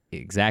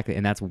 exactly,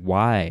 and that's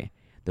why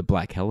the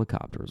black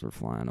helicopters were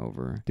flying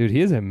over. Dude,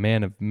 he is a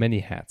man of many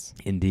hats.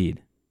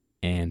 Indeed.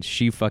 And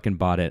she fucking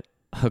bought it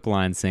hook,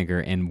 line, sinker,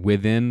 and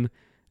within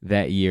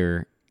that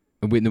year,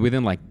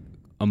 within like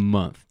a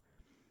month,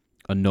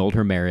 annulled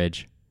her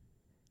marriage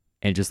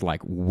and just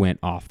like went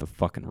off the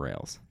fucking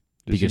rails.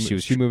 because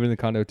she moved in the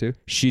condo too?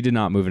 She did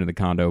not move into the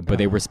condo, but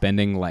they were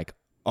spending like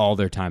all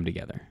their time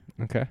together.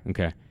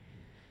 Okay.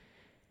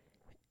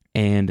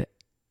 And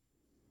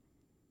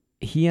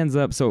he ends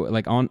up, so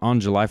like on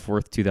July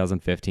 4th,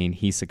 2015,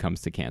 he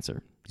succumbs to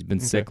cancer. He's been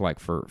sick like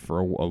for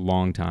a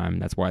long time.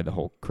 That's why the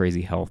whole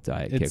crazy health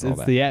diet kick, all that.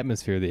 It's the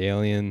atmosphere, the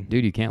alien.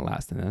 Dude, you can't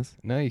last in this.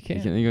 No, you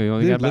can't. You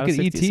only got about look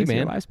a at 60, ET,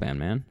 man. lifespan,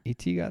 man.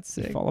 ET got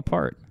sick. You fall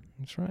apart.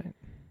 That's right.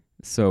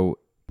 So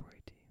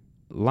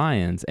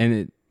Lyons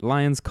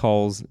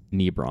calls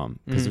Nebrom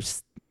because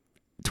there's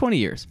 20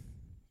 years.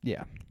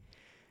 Yeah.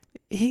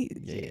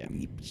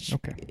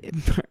 Okay.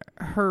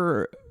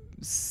 Her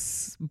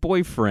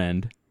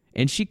boyfriend,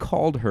 and she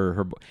called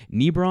her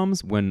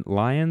Nebrom's, when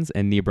Lyons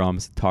and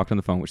Nebrom's talked on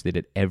the phone, which they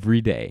did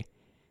every day,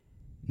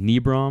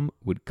 Nebrom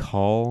would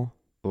call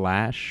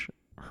Lash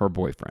her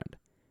boyfriend.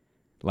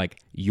 Like,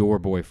 your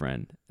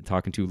boyfriend,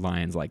 talking to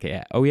Lyons like,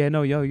 yeah, oh yeah,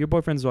 no, your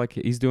boyfriend's like,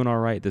 he's doing all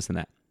right, this and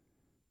that,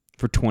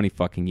 for 20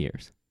 fucking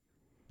years.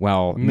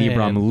 While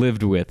Nebrom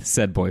lived with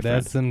said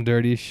boyfriend. That's some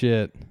dirty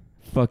shit.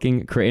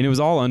 Fucking crazy. And it was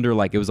all under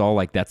like,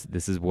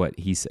 this is what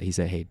he said. He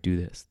said, hey, do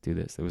this.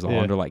 It was all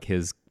under like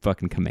his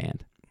fucking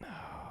command.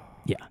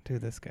 Yeah. Dude,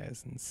 this guy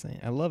is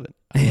insane. I love it.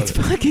 It's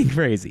fucking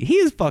crazy. He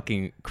is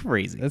fucking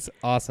crazy. That's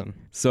awesome.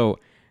 So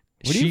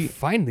where do you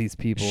find these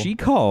people? She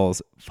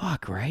calls.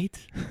 Fuck, right?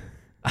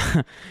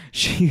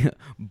 She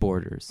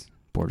Borders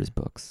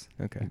books.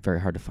 Okay.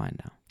 Very hard to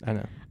find now. I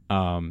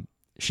know.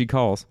 She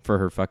calls for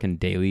her fucking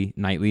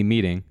nightly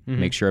meeting,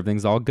 make sure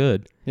everything's all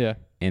good. Yeah.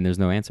 And there's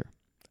no answer.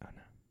 Oh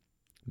no.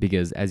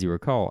 Because as you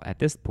recall, at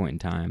this point in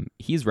time,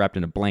 he's wrapped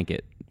in a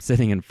blanket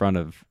sitting in front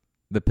of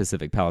the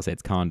Pacific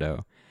Palisades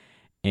condo.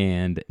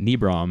 And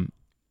Nebrom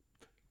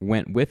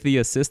went with the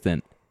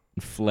assistant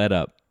and fled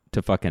up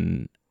to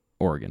fucking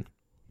Oregon.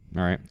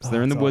 All right. So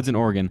they're in the woods in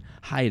Oregon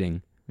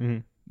hiding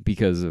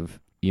because of,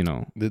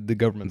 the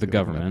government. The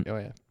government. Oh,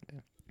 yeah.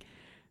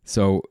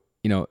 So,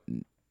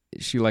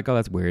 she like, oh,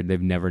 that's weird.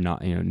 They've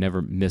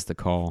never missed a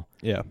call.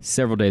 Yeah.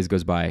 Several days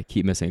goes by,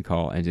 keep missing a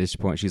call. And at this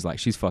point,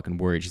 she's fucking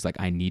worried. She's like,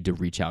 I need to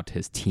reach out to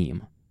his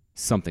team.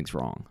 Something's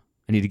wrong.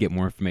 I need to get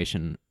more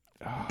information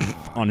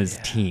on his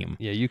team.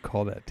 Yeah, you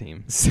call that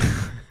team.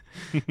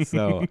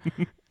 So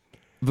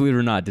believe it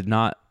or not,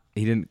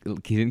 he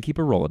didn't keep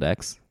a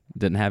Rolodex.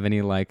 Didn't have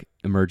any like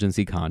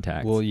emergency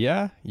contacts. Well,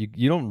 yeah,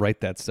 you don't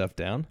write that stuff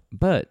down.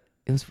 But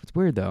it's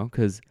weird though,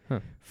 because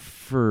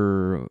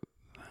for,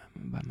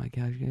 by my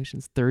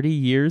calculations, 30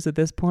 years at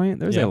this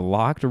point, there's a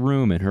locked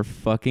room in her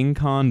fucking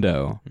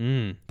condo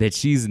that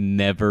she's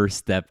never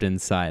stepped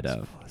inside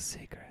of. Full of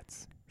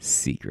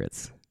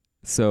secrets.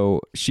 So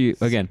she,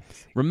 again,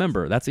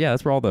 remember, that's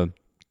where all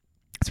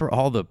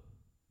the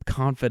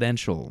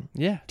confidential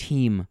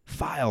team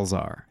files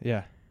are.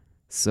 Yeah.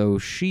 So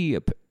she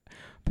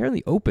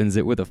apparently opens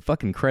it with a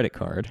fucking credit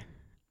card.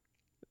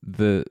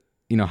 The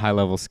high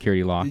level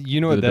security lock. The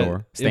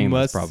door.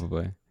 Stainless,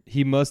 probably.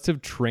 He must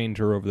have trained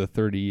her over the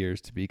 30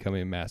 years to become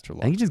a master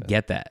locksmith. I think you just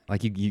get that.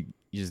 Like you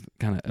just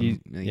kind of. I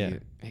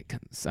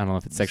don't know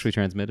if it's sexually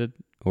transmitted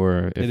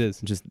or if it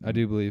is. Just I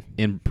do believe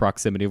in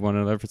proximity of one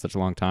another for such a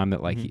long time that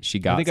she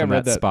got some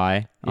of that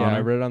spy. Yeah, I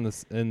read it on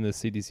in the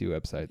CDC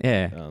website.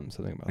 Yeah.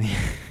 Something about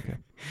that. Okay.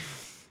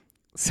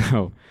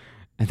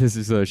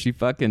 So she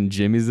fucking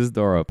jimmies this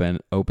door open,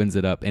 opens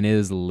it up, and it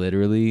is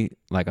literally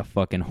like a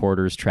fucking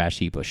hoarder's trash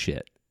heap of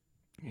shit.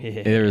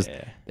 Yeah.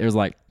 There's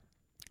like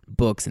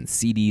books and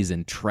CDs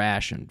and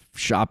trash and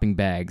shopping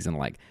bags and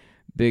like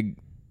big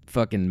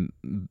fucking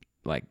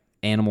like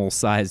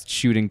animal-sized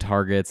shooting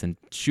targets and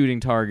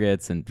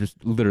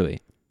just literally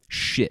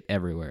shit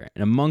everywhere.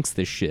 And amongst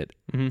this shit,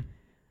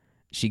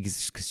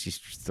 she's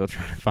still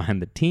trying to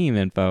find the team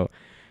info.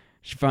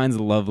 She finds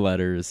love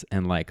letters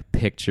and like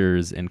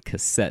pictures and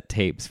cassette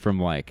tapes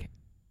from like,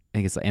 I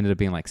think it's ended up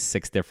being like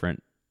 6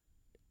 different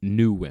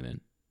new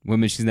women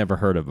she's never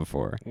heard of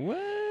before. What?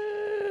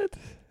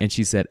 And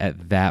she said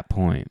at that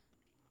point,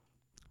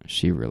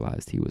 she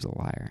realized he was a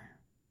liar.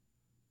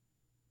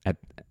 At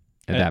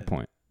that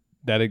point.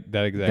 That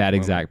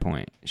exact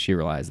point, she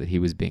realized that he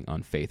was being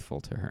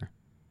unfaithful to her.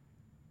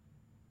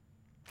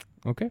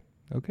 Okay.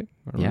 All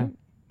yeah. Right.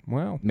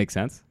 Wow. Makes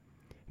sense?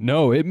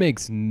 No, it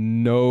makes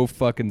no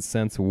fucking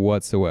sense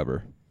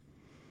whatsoever.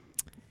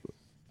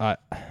 Yeah.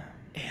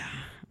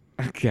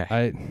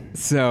 Okay.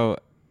 So,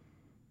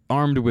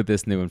 armed with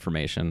this new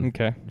information,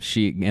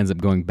 she ends up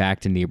going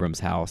back to Nebrom's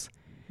house.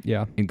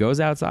 Yeah. And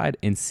goes outside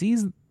and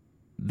sees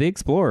the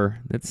Explorer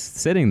that's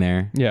sitting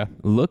there. Yeah.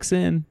 Looks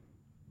in.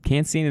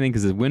 Can't see anything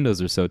because his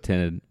windows are so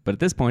tinted. But at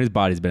this point, his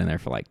body's been in there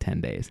for like 10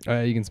 days.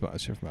 You can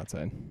spot shit from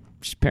outside.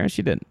 Apparently,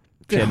 she didn't.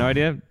 She had no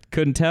idea.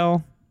 Couldn't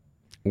tell.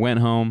 Went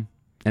home.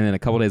 And then a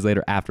couple days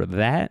later after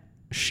that,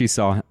 she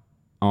saw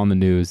on the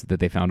news that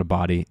they found a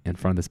body in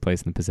front of this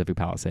place in the Pacific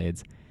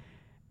Palisades.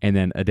 And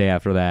then a day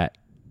after that,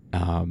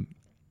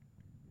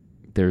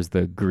 there's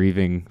the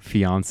grieving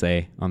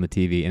fiance on the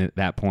TV. And at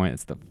that point,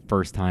 it's the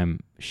first time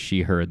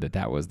she heard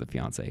that was the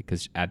fiance.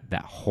 Because at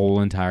that whole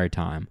entire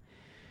time,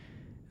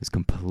 it was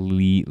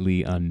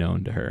completely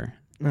unknown to her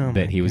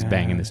that he was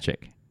banging this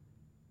chick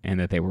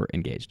and that they were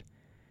engaged.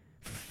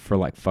 for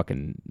like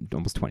fucking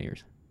almost 20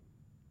 years.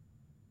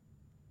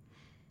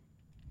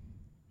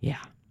 Yeah.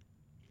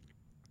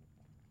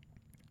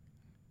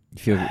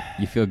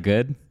 You feel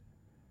good?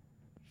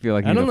 Feel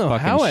like you I don't need a know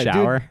fucking how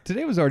shower? dude,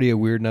 today was already a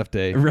weird enough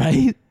day.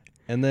 Right?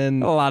 And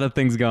then A lot of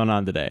things going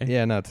on today.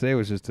 yeah, no, today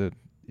was just a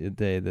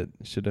day that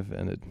should have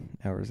ended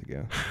hours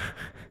ago.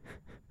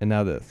 And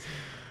now this.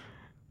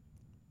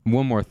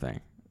 One more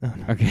thing. Oh,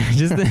 no. Okay,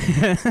 just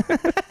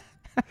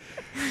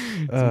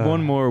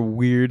one more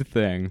weird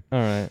thing. All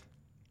right.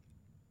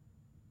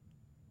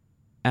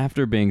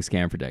 After being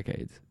scammed for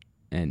decades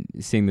and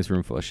seeing this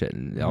room full of shit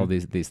and all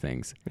these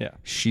things, Yeah.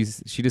 she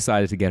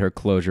decided to get her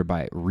closure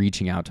by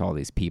reaching out to all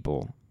these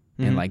people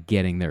and like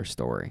getting their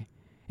story.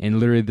 And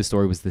literally the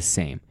story was the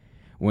same.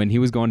 When he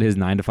was going to his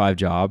 9-to-5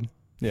 job,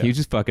 he was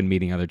just fucking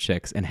meeting other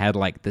chicks and had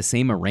like the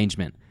same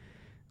arrangement,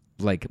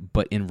 like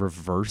but in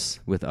reverse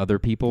with other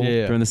people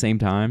during the same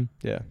time.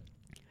 Yeah.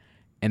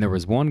 And there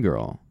was one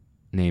girl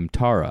named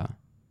Tara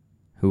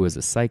who was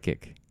a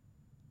psychic.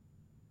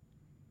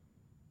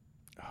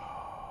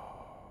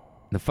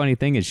 The funny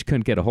thing is she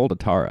couldn't get a hold of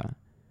Tara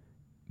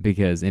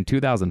because in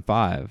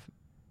 2005,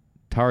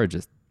 Tara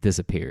just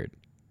disappeared.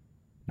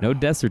 No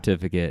death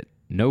certificate,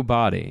 no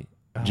body,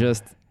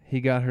 just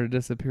he got her to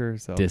disappear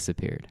herself.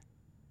 disappeared.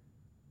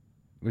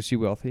 Was she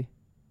wealthy?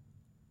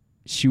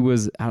 She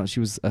was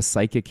a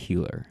psychic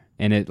healer.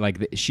 And it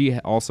like she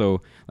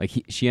also like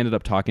she ended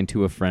up talking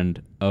to a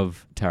friend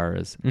of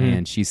Tara's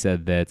and she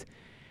said that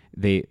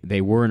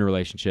they were in a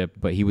relationship,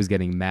 but he was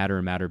getting madder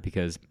and madder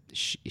because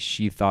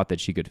she thought that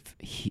she could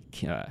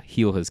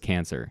heal his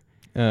cancer.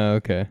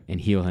 Okay. And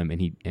heal him,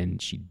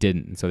 and she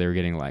didn't. And so they were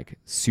getting like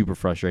super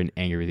frustrated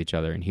and angry with each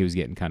other, and he was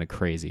getting kind of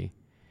crazy.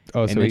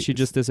 Oh, and so then she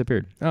just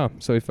disappeared. Oh,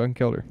 so he fucking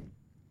killed her.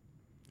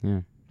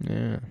 Yeah.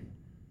 Yeah.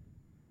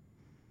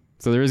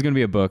 So there is going to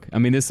be a book. I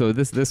mean, this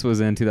was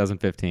in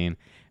 2015.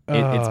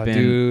 It's been,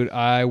 dude,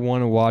 I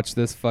want to watch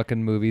this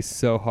fucking movie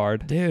so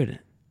hard. Dude,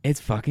 it's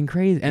fucking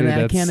crazy. And Dude,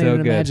 I that's can't so even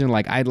good. imagine,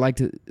 like, I'd like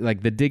to,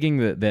 like, the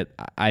digging that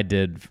I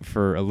did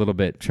for a little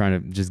bit,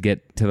 trying to just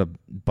get to the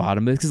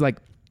bottom of it. Because, like,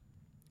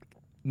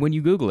 when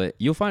you Google it,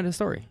 you'll find a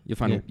story.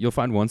 You'll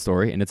find one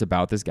story, and it's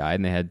about this guy,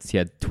 and he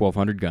had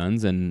 1,200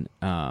 guns, and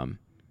 90%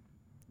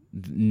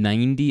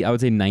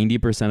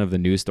 of the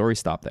news stories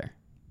stop there.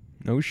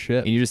 No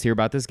shit. And you just hear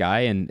about this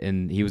guy,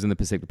 and he was in the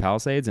Pacific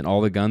Palisades, and all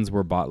the guns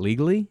were bought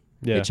legally.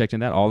 Yeah. They checked in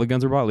that all the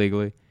guns were bought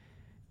legally,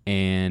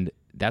 and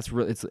that's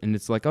really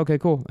it's like, okay,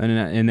 cool.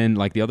 And then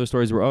like the other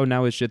stories were, oh,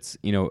 now it's shit's,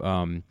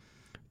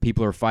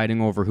 people are fighting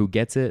over who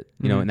gets it,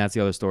 and that's the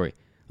other story.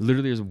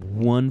 Literally, there's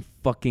one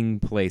fucking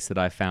place that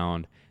I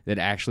found that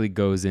actually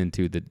goes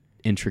into the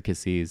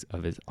intricacies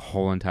of his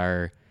whole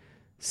entire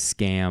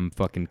scam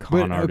fucking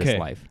con artist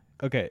life.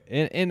 Okay,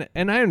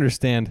 and I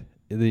understand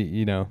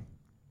the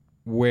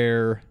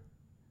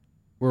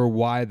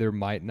why there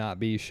might not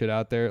be shit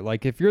out there.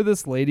 Like if you're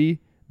this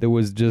lady that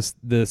was just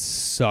this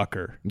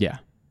sucker. Yeah.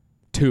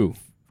 Two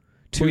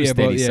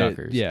steady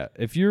suckers. Yeah.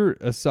 If you're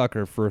a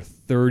sucker for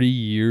 30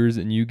 years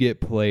and you get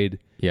played,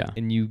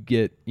 and you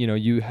get,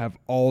 you have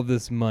all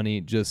this money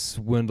just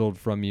swindled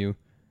from you,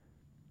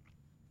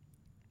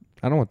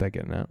 I don't want that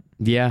getting out.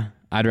 Yeah.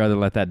 I'd rather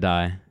let that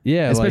die.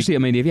 Yeah. Especially, I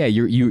mean, if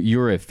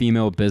you're a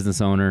female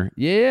business owner.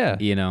 Yeah.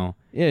 Yeah,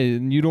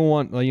 and you don't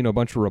want, a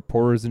bunch of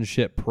reporters and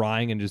shit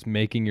prying and just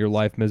making your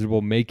life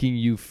miserable, making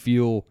you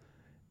feel,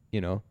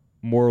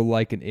 more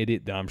like an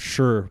idiot than I'm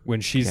sure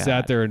when she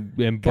sat there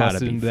and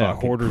busted into that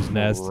hoarder's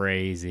nest.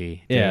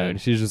 Crazy. Yeah,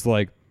 and she's just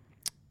like,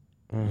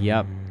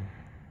 yep.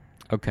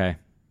 Okay.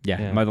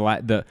 Yeah.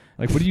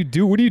 Like, what do you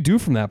do? What do you do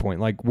from that point?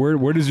 Like,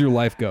 where does your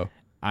life go?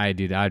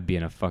 I'd be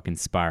in a fucking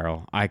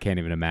spiral. I can't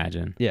even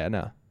imagine. Yeah,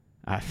 no.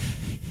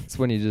 It's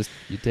when you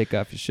take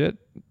off your shit,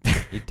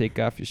 you take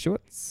off your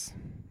shorts,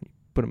 you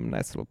put them in a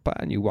nice little pot,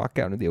 and you walk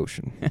out into the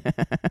ocean.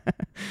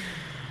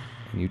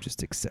 And you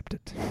just accept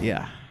it.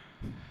 Yeah.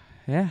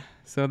 Yeah.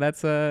 So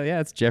that's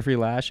it's Jeffrey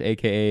Lash,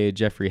 aka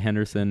Jeffrey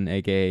Henderson,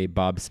 aka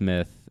Bob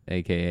Smith,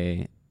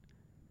 aka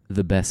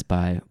the best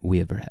spy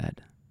we ever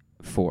had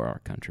for our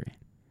country.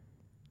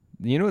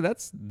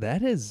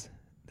 That is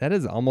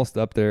almost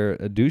up there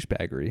a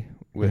douchebaggery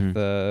with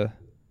Mr.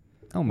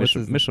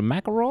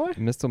 McElroy?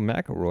 Mr.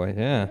 McElroy,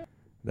 yeah.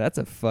 That's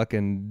a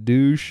fucking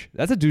douche.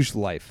 That's a douche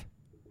life.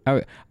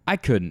 I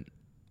couldn't.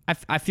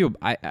 I feel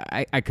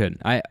I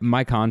couldn't.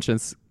 My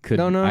conscience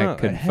couldn't. No. I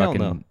couldn't Hell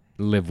fucking no.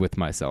 live with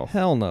myself.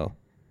 Hell no.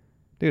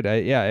 Dude,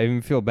 I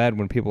even feel bad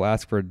when people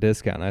ask for a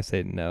discount and I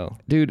say no.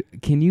 Dude,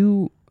 can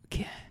you...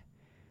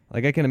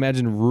 Like, I can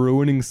imagine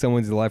ruining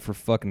someone's life for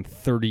fucking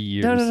 30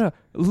 years. No.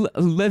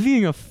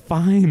 Levying a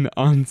fine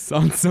on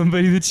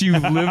somebody that you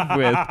live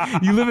with.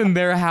 You live in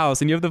their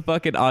house and you have the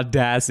fucking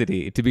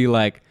audacity to be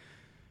like,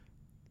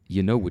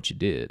 you know what you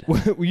did.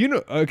 Well,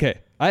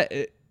 okay.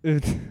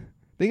 Think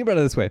about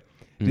it this way.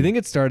 Do you think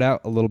it started out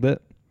a little bit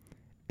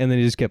and then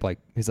he just kept like,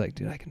 he's like,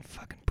 dude, I can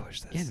fucking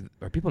push this. Yeah,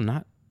 are people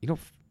not, you're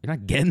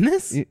not getting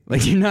this?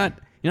 Like, you're not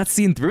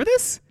seeing through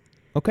this?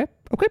 Okay.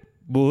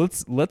 Well,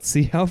 let's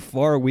see how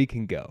far we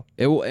can go.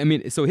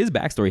 So his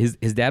backstory,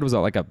 his dad was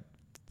like a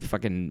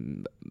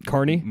fucking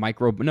Carney?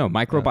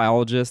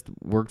 microbiologist,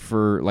 worked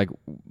for like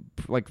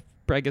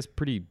I guess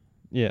pretty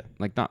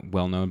like not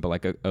well known, but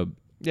like a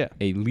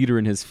leader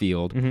in his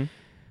field.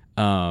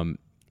 Mm-hmm.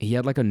 He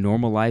had like a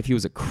normal life. He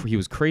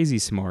was crazy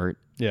smart.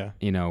 Yeah.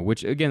 You know,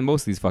 which again,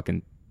 most of these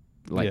fucking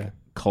like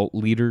cult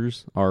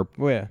leaders are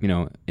you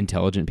know,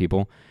 intelligent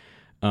people.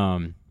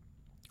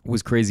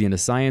 Was crazy into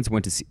science,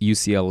 went to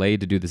UCLA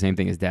to do the same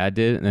thing his dad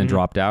did, and then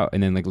dropped out,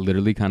 and then like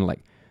literally kind of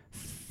like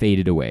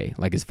faded away.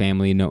 Like his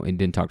family, and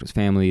didn't talk to his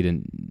family,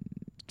 didn't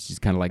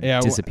just kind of like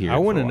disappeared. I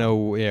want to know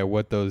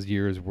what those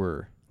years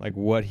were, like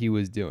what he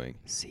was doing.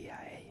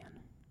 CIA.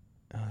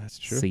 Oh, that's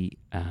true. CIA.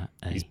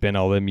 He spent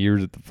all them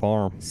years at the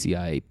farm.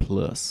 CIA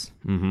plus.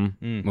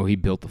 Well, he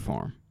built the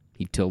farm.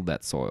 He tilled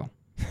that soil.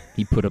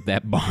 He put up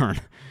that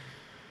barn.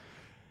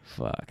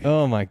 Fuck.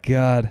 Oh my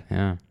God.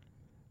 Yeah.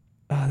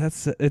 Oh, that's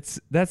sad. It's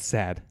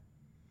sad.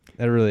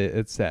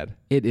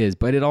 It is,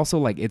 but it also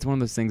like it's one of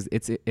those things.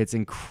 It's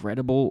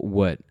incredible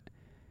what,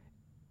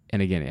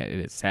 and again, it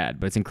is sad,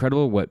 but it's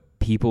incredible what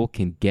people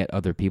can get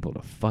other people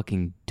to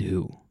fucking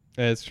do.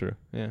 That's true.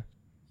 Yeah.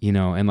 You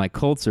know, and like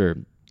cults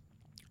are,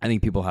 I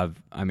think people have.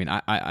 I mean,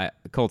 I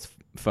cults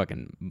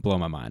fucking blow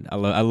my mind. I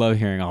love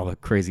hearing all the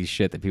crazy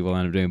shit that people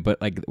end up doing,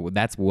 but like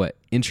that's what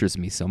interests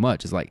me so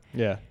much. Is like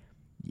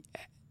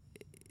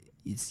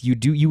you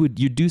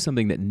do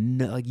something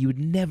that you would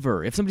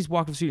never. If somebody's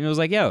walking the street and it was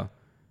like, yo,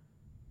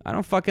 I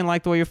don't fucking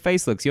like the way your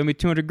face looks. You owe me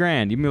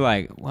 $200,000. You'd be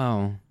like,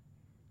 well,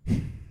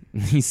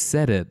 he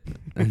said it.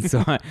 And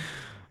so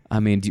I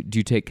mean, do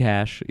you take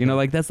cash? You know,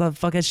 like that's not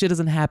that shit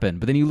doesn't happen.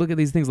 But then you look at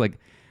these things like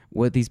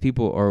what these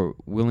people are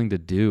willing to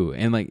do.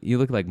 And like you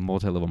look at like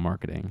multi-level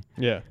marketing.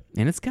 Yeah.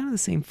 And it's kind of the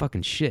same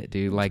fucking shit,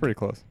 dude. Like it's pretty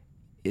close.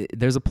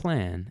 There's a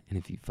plan. And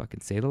if you fucking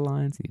say the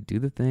lines and you do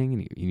the thing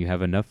and you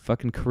have enough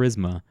fucking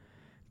charisma,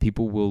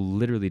 people will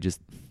literally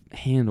just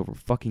hand over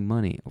fucking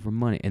money,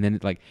 and then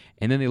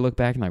they look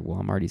back and like, well,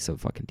 I'm already so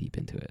fucking deep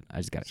into it. I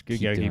just gotta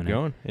keep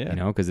going. Yeah, you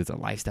know, because it's a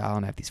lifestyle,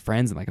 and I have these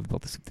friends, and like I've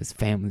built this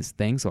family, this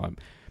thing. So I'm,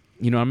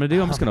 you know, what I'm gonna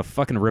do. I'm just gonna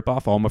fucking rip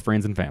off all my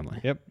friends and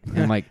family. Yep.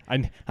 And like, I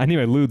need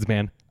my lewds,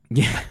 man.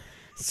 Yeah,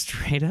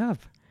 straight up.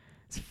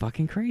 It's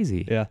fucking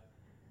crazy. Yeah,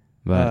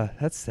 but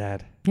that's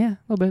sad. Yeah, a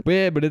little bit. But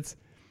yeah, but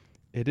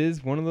it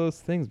is one of those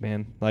things,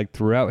 man. Like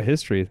throughout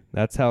history,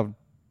 that's how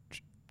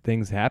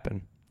things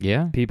happen.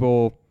 Yeah.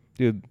 People,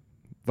 dude,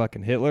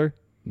 fucking Hitler.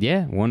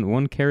 Yeah,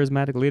 one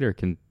charismatic leader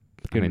can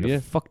the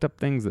fucked up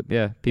things that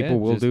people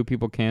will do,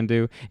 people can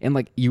do. And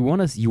like you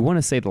want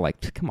to say to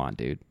like, come on,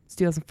 dude. It's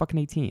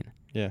 2018.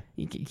 Yeah.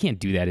 You can't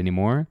do that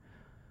anymore.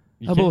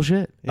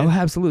 Bullshit. Yeah. Oh,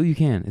 absolutely you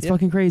can. It's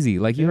fucking crazy.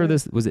 Like you heard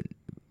this, was it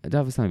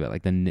Dad was talking about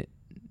like the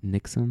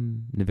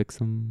Nixum,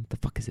 the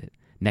fuck is it?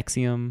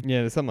 Nexium?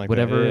 Yeah, something like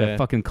whatever, that. Yeah. A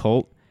fucking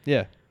cult.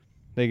 Yeah.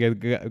 They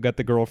got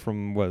the girl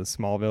from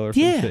Smallville or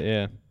some shit.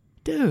 Yeah.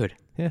 Dude.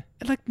 Yeah.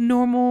 Like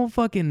normal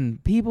fucking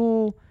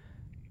people,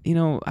 you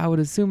know, I would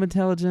assume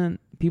intelligent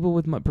people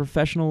with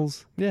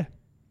professionals. Yeah.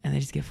 And they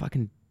just get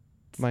fucking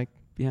Mike.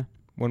 Yeah.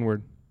 One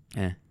word.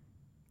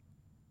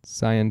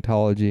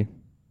 Scientology.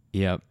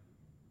 Yep.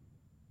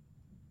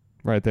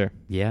 Right there.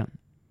 Yeah.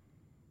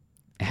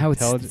 How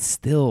it's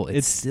still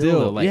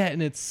like, yeah,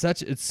 and it's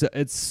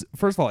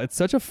first of all, it's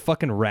such a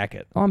fucking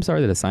racket. Oh, I'm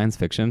sorry that a science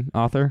fiction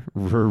author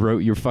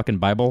wrote your fucking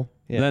Bible.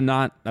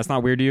 Yeah. That's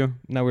not weird to you?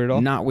 Not weird at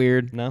all? Not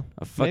weird. No.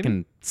 A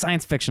fucking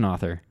science fiction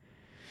author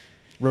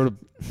wrote a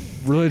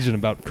religion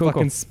about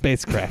fucking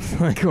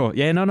spacecraft. Cool.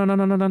 Yeah, no.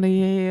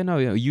 No,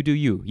 you do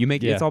you. You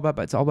make it's all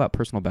about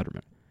personal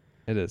betterment.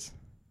 It is.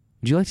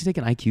 Would you like to take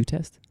an IQ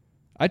test?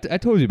 I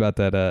told you about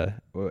that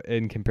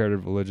in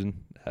comparative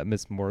religion at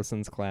Miss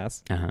Morrison's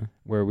class,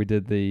 where we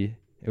did it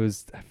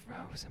was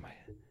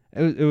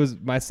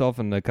myself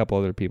and a couple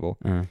other people,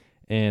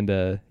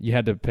 and you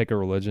had to pick a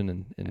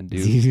religion and do.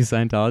 Did you do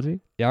Scientology?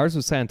 Yeah, ours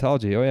was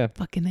Scientology. Oh yeah,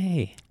 fucking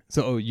A.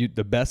 So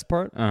the best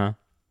part,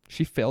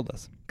 she failed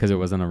us because it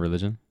wasn't a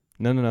religion.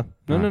 No.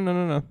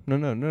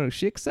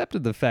 She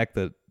accepted the fact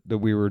that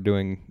we were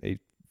doing a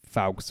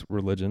Fauks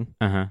religion.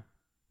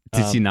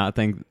 Did she not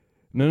think?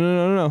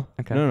 No.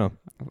 Okay. No.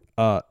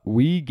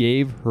 We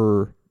gave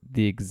her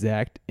the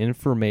exact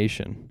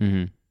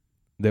information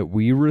that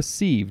we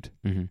received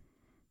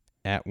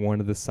at one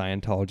of the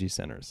Scientology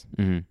centers.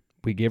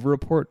 We gave a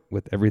report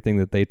with everything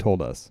that they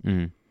told us.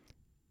 And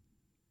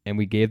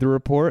we gave the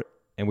report,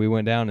 and we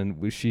went down,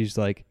 and she's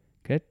like,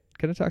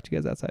 can I talk to you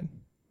guys outside?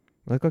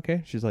 We're like,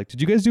 okay. She's like, did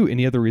you guys do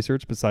any other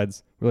research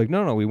besides? We're like,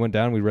 no. We went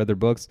down, we read their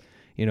books.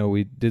 You know,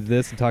 we did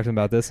this and talked to them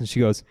about this. And she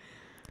goes,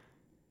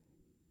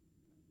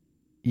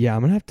 yeah,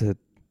 I'm going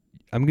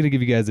to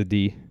give you guys a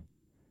D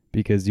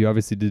because you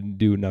obviously didn't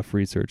do enough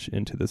research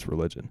into this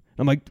religion.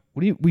 I'm like,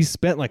 we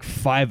spent like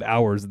 5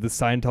 hours at the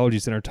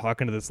Scientology Center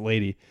talking to this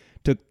lady.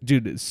 Took,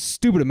 dude, a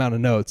stupid amount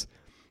of notes.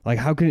 Like,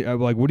 how can you,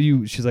 like,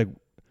 she's like,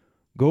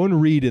 go and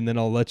read and then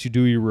I'll let you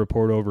do your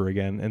report over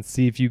again and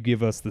see if you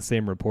give us the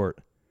same report.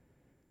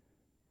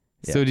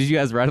 Yeah. So did you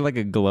guys write like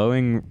a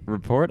glowing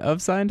report of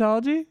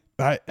Scientology?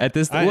 At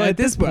this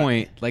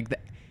point, like,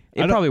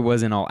 it probably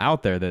wasn't all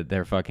out there that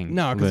they're fucking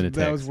no, because lunatics.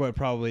 that was what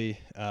probably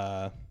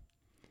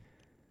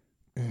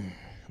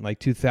like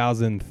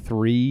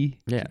 2003,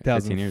 Yeah,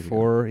 15 years ago.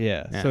 2004.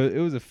 Yeah. So it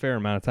was a fair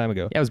amount of time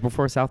ago. Yeah, it was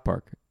before South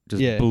Park.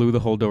 Just blew the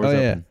whole doors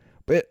open.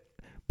 Yeah.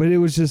 But it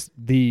was just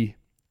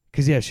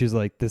because she was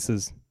like, this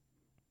is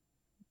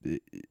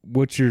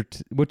what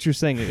you're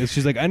saying.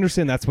 She's like, I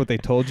understand that's what they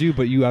told you,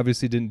 but you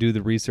obviously didn't do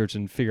the research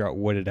and figure out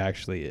what it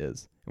actually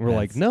is. And we're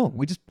like, no,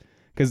 we just,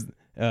 because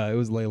it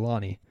was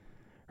Leilani.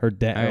 Her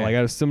dad,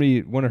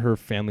 one of her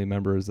family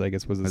members, I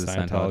guess, was a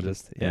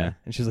Scientologist. Yeah.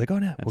 And she's like, oh,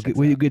 no,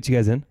 we'll get you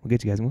guys in. We'll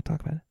get you guys in. We'll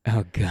talk about it.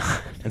 Oh,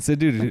 God. And so,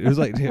 dude, it was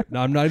like, no,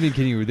 I'm not even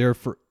kidding you. We were there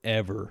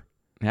forever.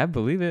 I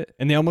believe it.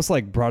 And they almost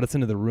like brought us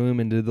into the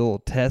room and did the little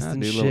test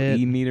and shit. Little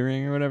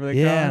e-metering or whatever they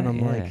call it. Yeah, and I'm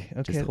like,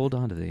 okay. Just hold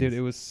on to these. Dude,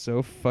 it was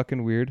so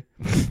fucking weird.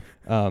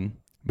 But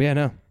yeah,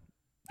 no.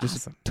 Just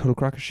awesome. Total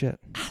crock of shit.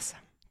 Awesome.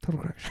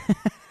 Total crock of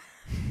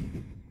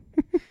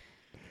shit.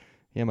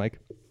 Yeah, Mike.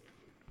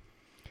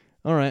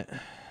 All right.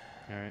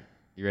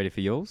 You ready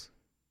for yours?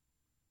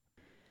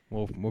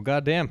 Well,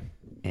 goddamn.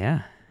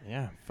 Yeah.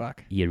 Yeah,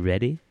 fuck. You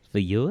ready for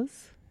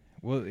yours?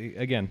 Well,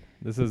 again,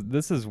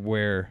 this is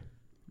where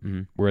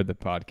the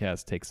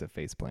podcast takes a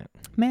faceplant.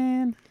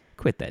 Man,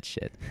 quit that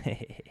shit.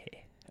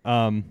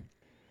 Well,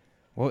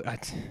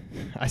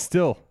 I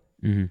still,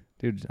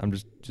 dude, I'm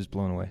just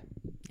blown away.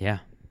 Yeah,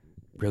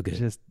 real good.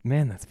 Just,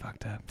 man, that's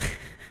fucked up.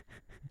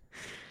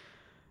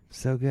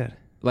 So good.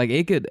 Like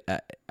it could,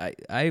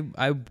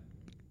 I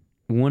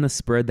want to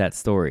spread that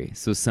story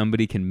so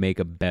somebody can make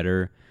a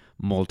better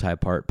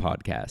multi-part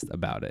podcast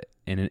about it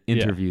and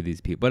interview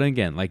these people. But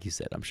again, like you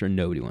said, I'm sure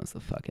nobody wants to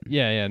fucking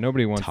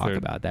nobody wants talk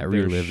about that,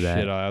 relive that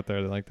shit out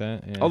there like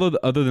that. Yeah. Although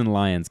other than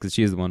Lyons, because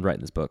she is the one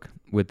writing this book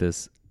with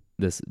this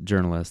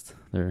journalist.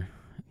 Their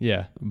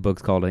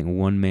book's called a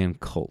one-man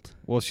cult.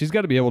 Well, she's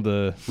got to be able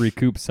to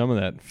recoup some of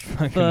that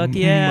fucking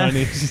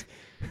money.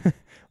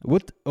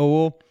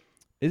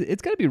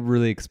 It's got to be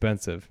really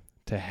expensive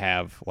to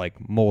have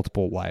like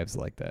multiple wives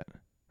like that,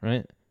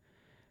 right?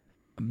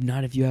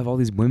 Not if you have all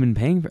these women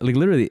paying for, like,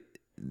 literally.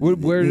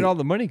 Where did all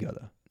the money go,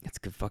 though? That's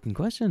a good fucking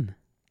question.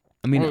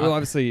 I mean,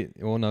 obviously,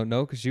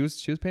 no, because she was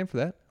paying for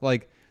that.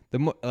 Like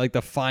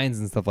the fines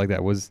and stuff like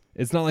that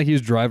it's not like he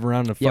was driving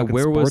around in a fucking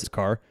sports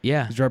car.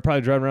 Yeah, he's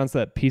probably driving around to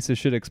that piece of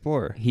shit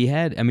Explorer. He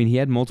had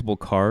multiple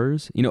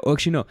cars.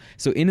 Actually no.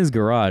 So in his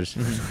garage,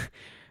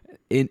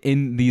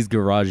 in these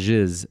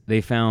garages,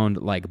 they found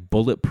like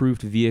bulletproof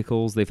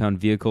vehicles. They found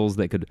vehicles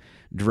that could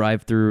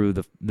drive through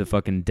the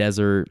fucking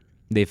desert.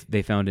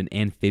 They found an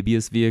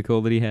amphibious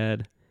vehicle that he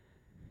had.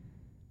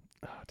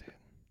 Oh, dude.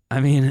 I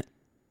mean,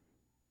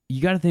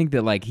 you got to think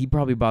that like he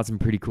probably bought some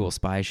pretty cool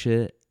spy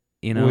shit.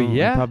 Well,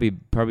 yeah. He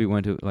probably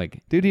went to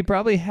like. Dude, he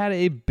probably had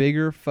a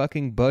bigger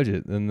fucking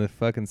budget than the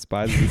fucking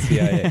spies of the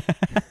CIA.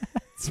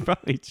 It's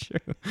probably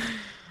true.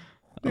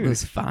 All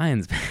those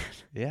fines, man.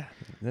 Yeah,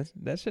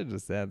 that shit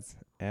just adds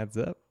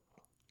up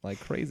like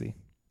crazy.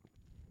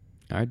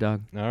 All right,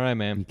 dog. All right,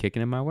 man. You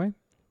kicking it my way?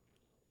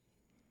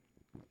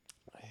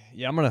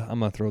 Yeah, I'm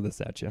gonna throw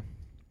this at you,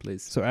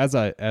 please. So as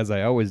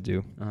I always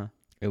do,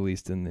 at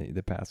least in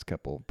the past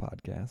couple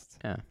podcasts.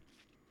 Yeah.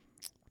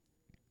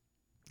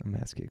 I'm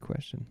gonna ask you a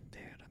question,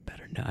 dude.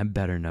 I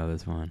better know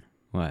this one.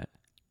 What?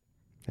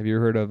 Have you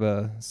ever heard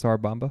of Tsar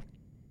Bomba?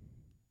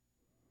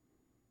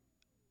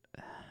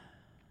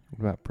 What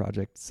about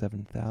Project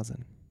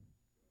 7000?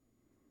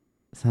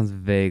 Sounds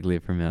vaguely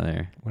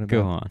familiar. What about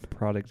Go on.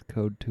 Product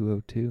Code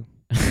 202?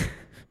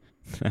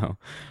 No.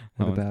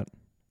 What about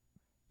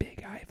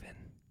Big Ivan?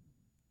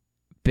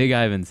 Big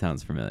Ivan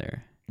sounds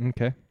familiar.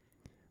 Okay.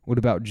 What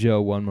about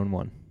Joe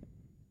 111?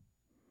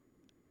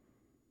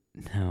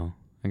 No,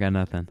 I got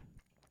nothing.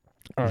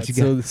 All right.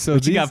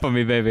 What you got for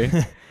me, baby?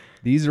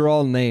 These are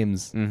all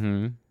names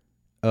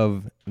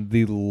of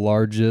the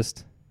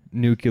largest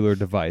nuclear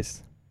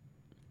device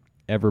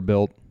ever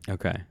built.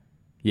 Okay.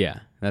 Yeah,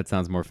 that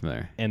sounds more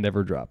familiar. And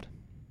ever dropped.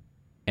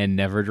 And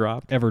never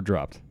dropped? Ever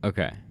dropped.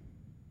 Okay.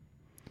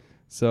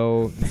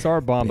 So,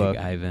 Tsar Bomba.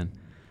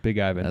 Big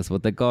Ivan. That's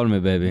what they called me,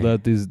 baby.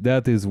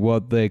 That is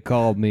what they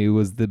called me,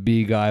 was the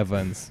Big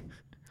Ivans.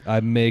 I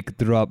make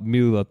drop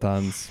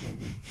mulatons.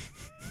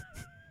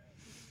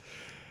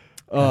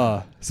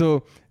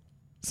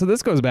 So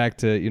this goes back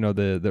to,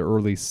 the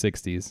early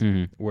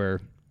 60s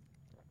where,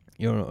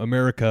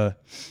 America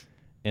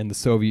and the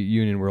Soviet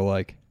Union were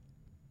like,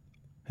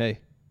 hey,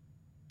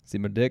 see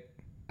my dick?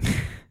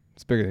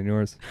 It's bigger than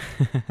yours.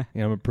 I'm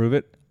going to prove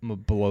it. I'm going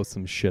to blow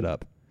some shit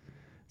up.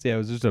 So yeah, it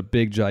was just a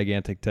big,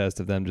 gigantic test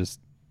of them just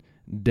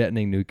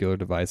detonating nuclear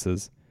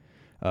devices,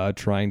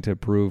 trying to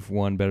prove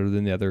one better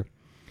than the other.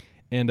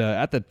 And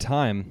at the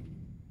time,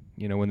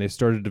 when they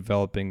started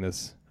developing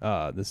this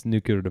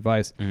nuclear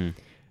device, the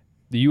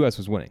U.S.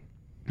 was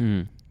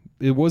winning.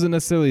 It wasn't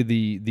necessarily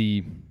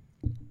the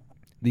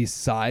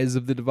size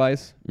of the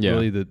device,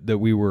 really, that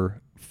we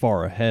were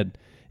far ahead.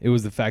 It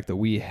was the fact that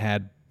we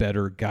had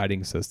better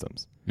guiding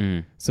systems.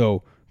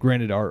 So,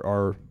 granted,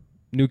 our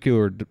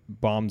nuclear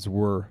bombs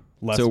were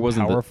less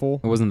powerful.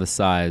 It wasn't the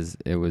size;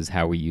 it was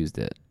how we used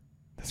it.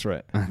 That's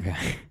right.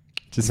 Okay.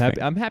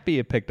 I'm happy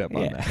you picked up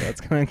on that.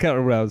 That's kind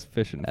of what I was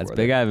fishing for. That's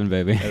Big Ivan,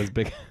 baby. That was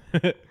big.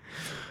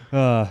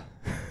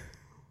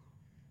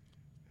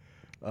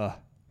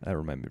 That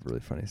reminded me of a really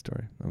funny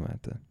story. I'm going to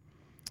have to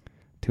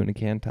tune a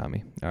can,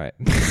 Tommy. All right.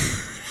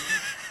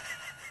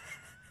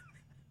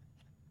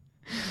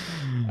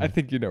 I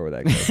think you know where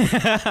that goes.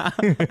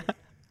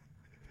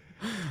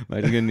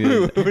 I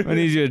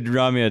need you to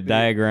draw me a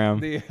diagram.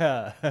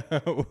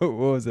 What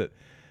was it?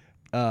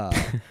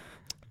 I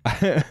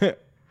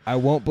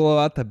won't blow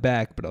out the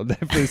back, but I'll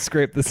definitely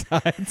scrape the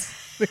sides.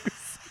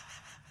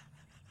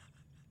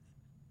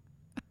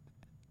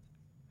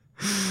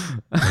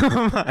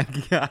 Oh my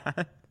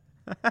god.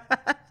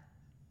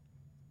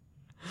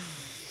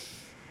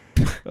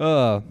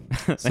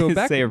 So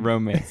back say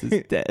romance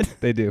is dead.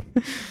 They do,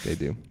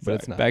 but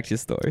it's not. Back to your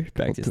story.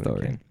 Back to your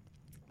story.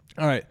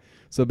 All right.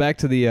 So back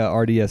to the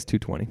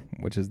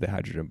RDS-220, which is the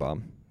hydrogen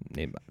bomb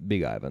named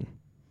Big Ivan.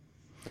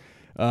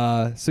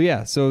 So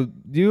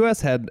the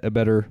U.S. had a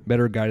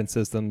better guidance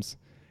systems,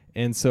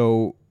 and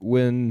so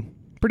when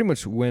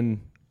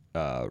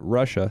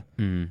Russia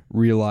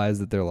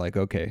realized that they're like,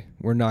 okay,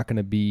 we're not going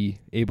to be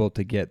able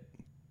to get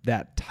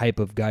that type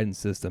of guidance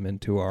system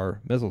into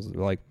our missiles.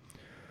 They're like,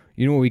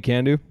 you know what we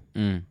can do?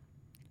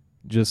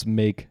 Just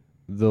make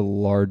the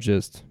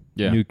largest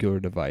nuclear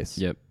device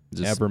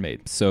ever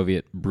made.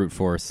 Soviet brute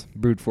force.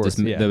 Just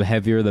the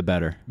heavier, the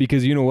better.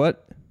 Because you know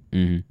what?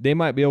 They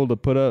might be able to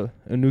put a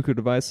nuclear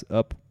device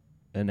up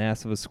an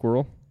ass of a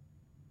squirrel,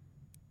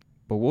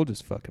 but we'll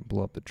just fucking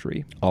blow up the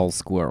tree. All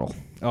squirrel.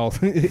 All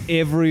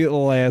every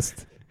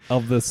last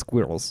of the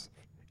squirrels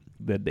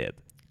that dead.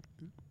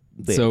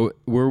 So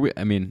were we?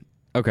 I mean,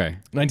 okay.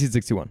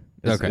 1961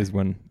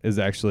 is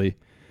actually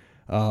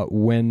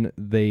when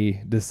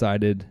they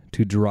decided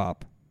to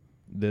drop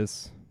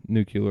this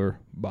nuclear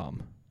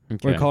bomb.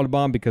 Okay. We call it a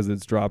bomb because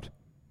it's dropped.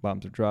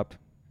 Bombs are dropped.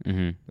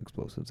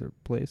 Explosives are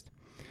placed.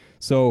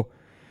 So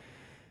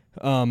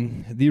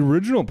the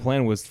original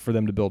plan was for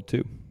them to build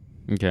 2.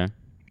 Okay.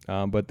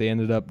 But they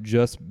ended up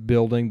just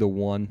building the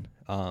one.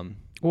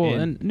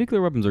 And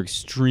nuclear weapons are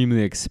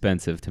extremely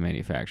expensive to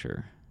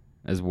manufacture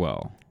as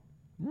well.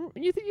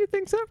 You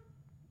think so?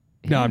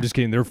 No, I'm just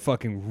kidding. They're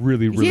fucking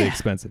really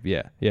expensive.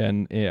 Yeah.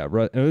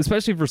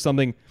 Especially for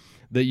something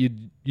that you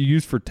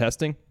use for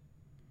testing.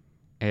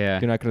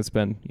 Yeah. You're not going to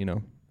spend,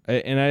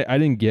 And I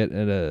didn't get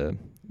at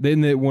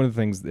one of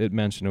the things it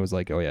mentioned, it was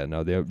like, oh yeah,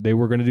 no, they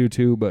were going to do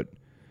 2, but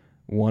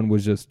one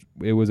was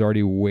it was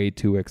already way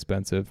too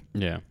expensive.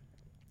 Yeah.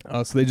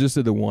 So they just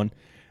did the one.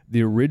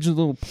 The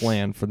original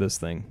plan for this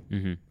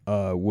thing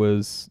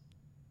was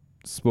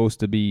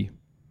supposed to be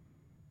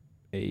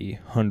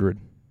 100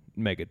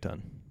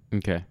 megaton.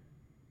 Okay.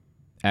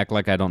 Act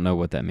like I don't know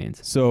what that means.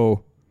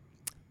 So,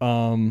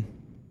 100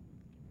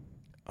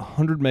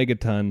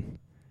 megaton.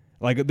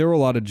 Like, there were a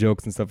lot of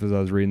jokes and stuff as I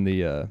was reading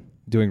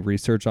doing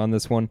research on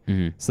this one,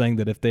 saying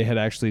that if they had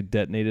actually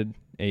detonated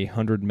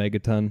 100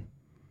 megaton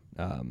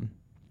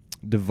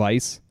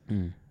device,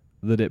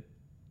 that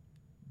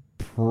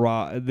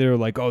they're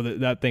like, oh,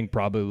 that thing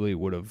probably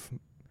would have,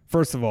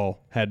 first of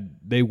all,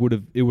 it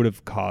would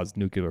have caused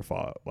nuclear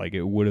fallout. Like,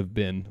 it would have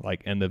been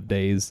like end of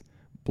days,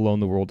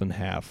 blown the world in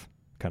half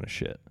kind of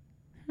shit.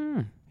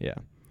 Yeah.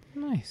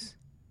 Nice.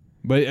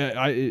 But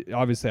I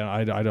obviously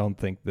I don't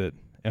think that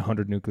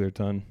 100 nuclear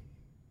ton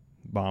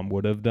bomb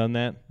would have done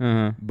that.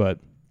 But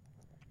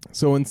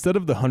so instead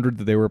of the 100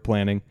 that they were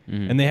planning,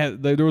 and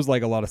there was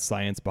like a lot of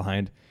science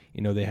behind,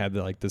 they had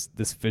like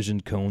this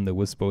fission cone that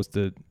was supposed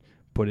to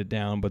put it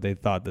down, but they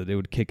thought that it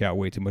would kick out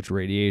way too much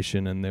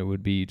radiation, and there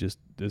would be just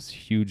this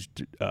huge,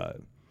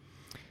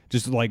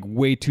 just like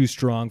way too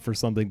strong for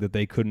something that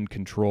they couldn't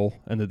control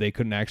and that they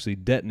couldn't actually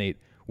detonate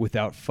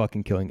without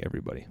fucking killing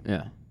everybody.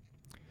 Yeah.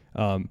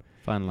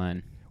 Fine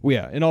line. Well,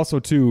 yeah, and also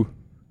too,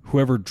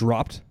 whoever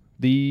dropped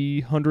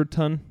the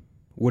 100-ton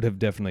would have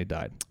definitely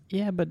died.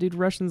 Yeah, but dude,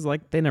 Russians,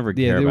 like, they never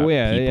care about people.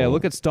 Yeah,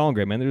 look at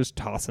Stalingrad, man. They're just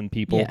tossing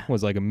people. Yeah. It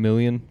was like 1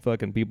 million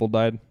fucking people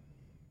died.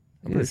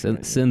 Yeah,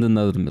 send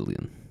another 1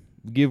 million.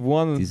 Give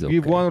one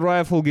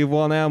rifle, give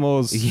one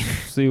ammo, see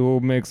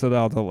who makes it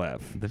out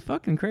alive. They're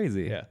fucking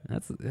crazy. Yeah.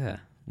 That's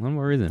one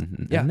more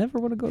reason. I never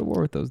want to go to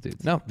war with those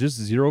dudes. No, just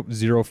zero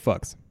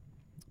fucks.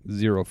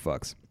 Zero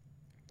fucks.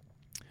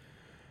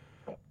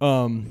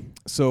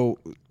 So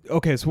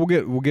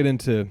we'll get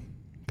into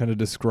kind of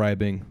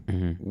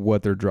describing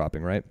what they're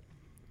dropping, right?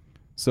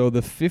 So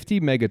the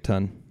 50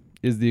 megaton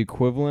is the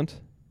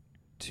equivalent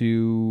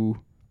to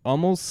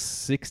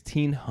almost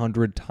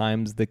 1,600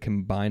 times the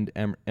combined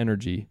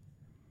energy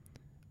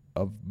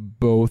of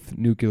both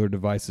nuclear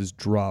devices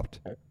dropped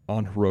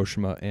on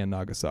Hiroshima and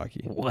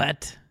Nagasaki.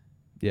 What?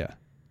 Yeah.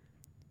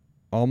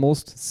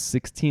 Almost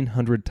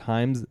 1,600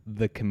 times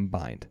the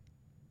combined.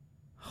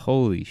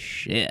 Holy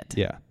shit.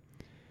 Yeah.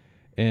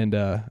 And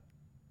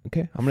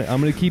okay, I'm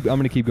gonna keep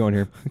going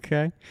here.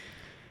 Okay.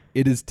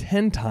 It is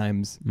 10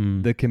 times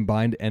the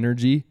combined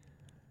energy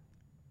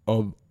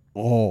of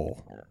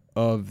all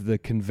of the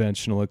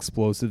conventional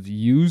explosives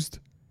used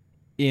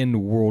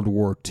in World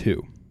War II.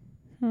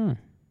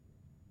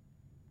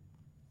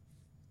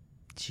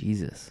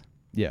 Jesus.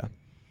 Yeah.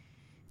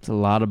 It's a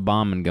lot of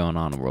bombing going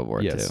on in World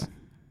War II.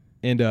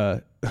 And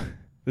I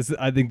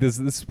think this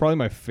is probably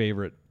my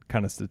favorite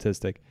kind of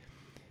statistic.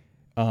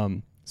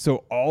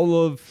 So all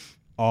of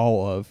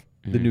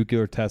the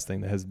nuclear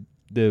testing that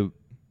the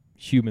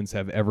humans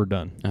have ever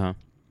done. Uh-huh.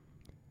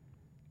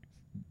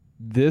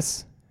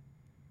 This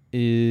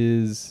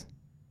is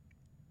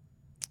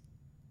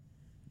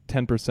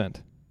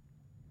 10%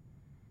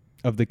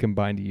 of the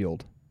combined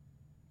yield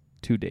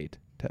to date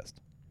test.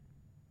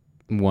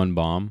 One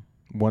bomb.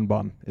 One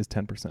bomb is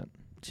 10%.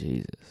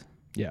 Jesus.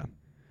 Yeah.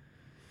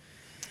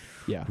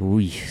 Yeah.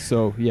 Ooh.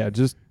 So, yeah,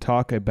 just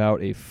talk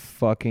about a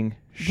fucking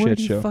shit Where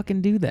do show. you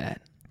fucking do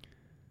that?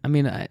 I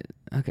mean,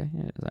 okay.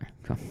 Yeah, sorry.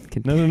 Come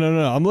on.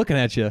 No. I'm looking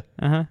at you.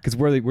 Uh-huh. Because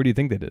where do you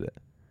think they did it?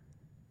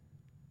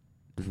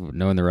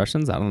 Knowing the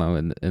Russians? I don't know.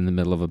 In the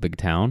middle of a big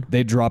town?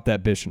 They dropped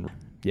that bitch in,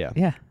 yeah.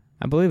 Yeah,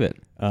 I believe it.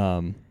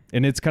 And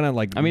it's kind of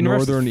like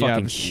northern, Russia's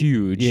fucking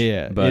huge.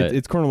 Yeah, but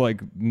it's kind of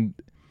like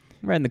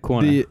right in the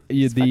corner.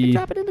 The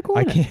drop it in the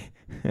corner. I can't.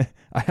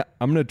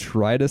 I'm gonna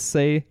try to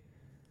say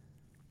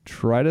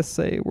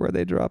where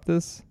they dropped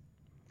this.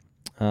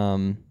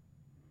 Stalova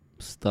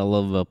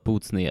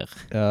Putsnir.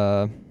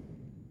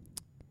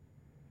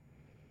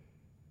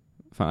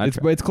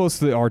 It's close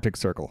to the Arctic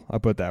Circle. I'll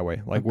put it that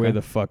way. Like way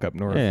the fuck up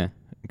north. Yeah.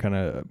 Kind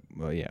of,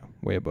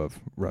 way above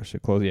Russia.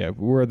 Close,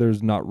 where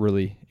there's not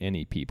really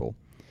any people.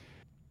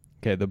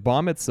 Okay, the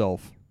bomb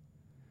itself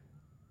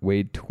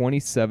weighed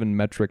 27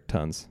 metric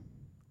tons.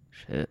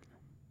 Shit.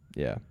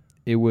 Yeah.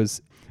 It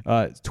was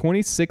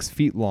 26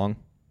 feet long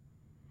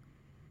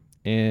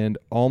and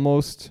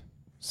almost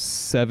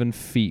 7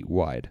 feet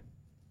wide.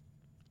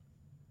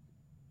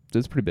 So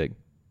it's pretty big.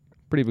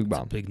 Pretty big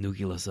bomb. It's a big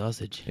nuclear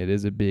sausage. It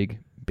is a big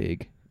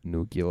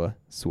nuclear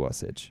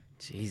sausage.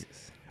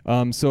 Jesus.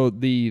 So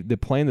the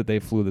plane that they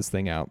flew this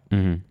thing out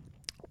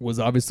was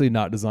obviously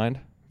not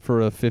designed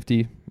for a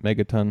 50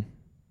 megaton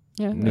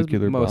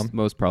nuclear bomb.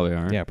 Most probably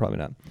aren't. Yeah, probably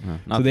not.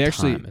 Not so they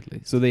time, at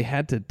least. So they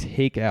had to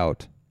take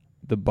out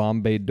the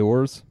bomb bay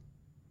doors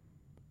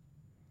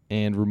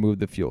and remove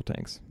the fuel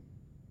tanks.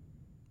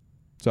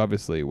 So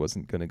obviously it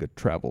wasn't going to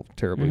travel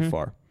terribly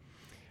far.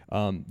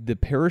 The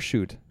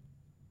parachute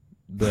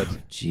that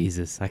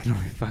Jesus, I can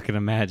only fucking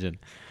imagine.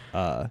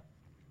 It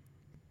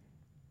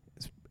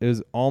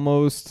was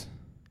almost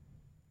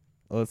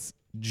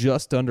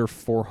just under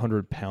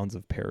 400 pounds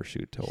of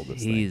parachute to hold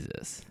this thing.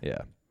 Jesus.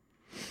 Yeah.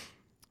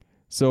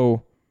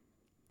 So,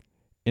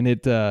 and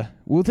it,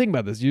 well, think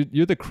about this.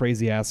 You're the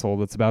crazy asshole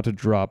that's about to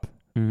drop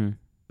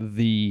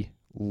the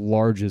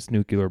largest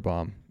nuclear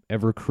bomb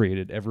ever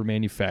created, ever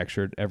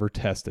manufactured, ever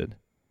tested.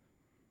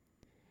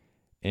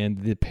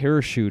 And the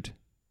parachute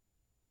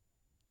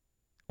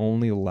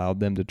only allowed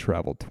them to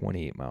travel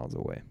 28 miles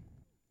away.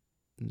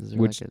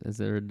 Is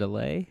there a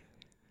delay?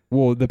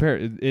 Well,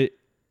 it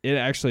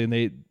actually, and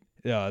they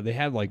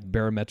had like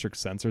barometric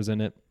sensors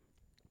in it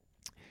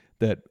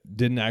that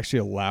didn't actually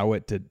allow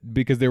it to,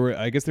 because they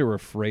were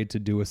afraid to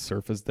do a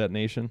surface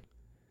detonation.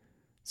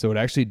 So it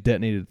actually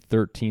detonated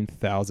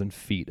 13,000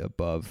 feet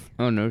above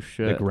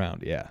the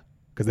ground. Yeah.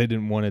 Because they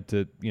didn't want it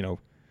to,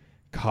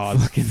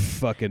 cause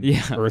fucking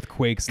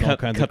earthquakes and all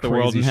kinds of crazy cut the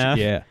world in half.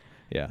 Yeah.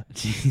 Yeah.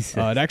 Jesus.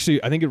 It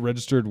actually, I think it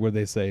registered where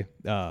they say,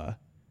 around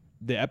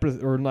the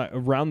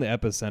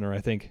epicenter,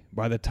 I think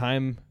by the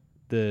time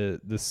the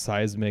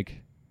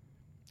seismic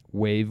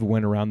wave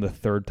went around the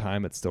third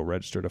time, it still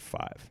registered a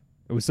 5.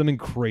 It was something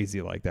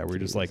crazy like that. Where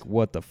you're just like,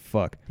 what the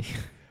fuck?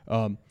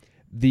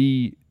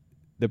 The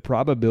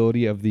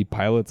probability of the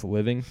pilots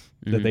living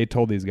that they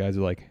told these guys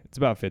are like, it's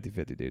about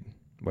 50-50, dude.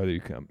 Whether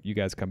you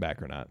guys come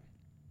back or not.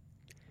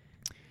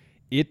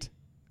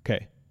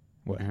 Okay.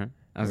 What?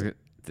 I was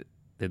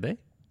did they?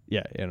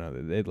 Yeah,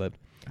 they lived.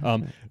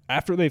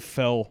 After they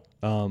fell,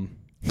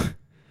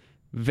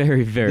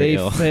 very, very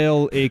ill. They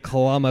fell a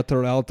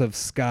kilometer out of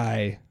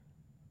sky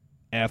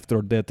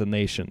after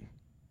detonation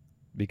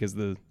because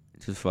the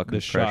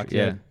shock,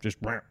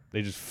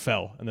 they just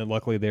fell, and then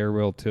luckily they were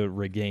able to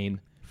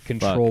regain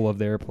control of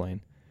the airplane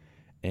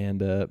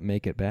and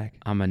make it back.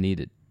 I'm gonna need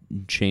to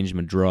change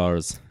my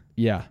drawers.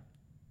 Yeah.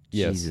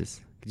 Jesus.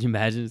 Yes. Could you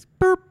imagine? Just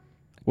burp.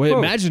 Well,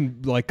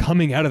 imagine like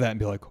coming out of that and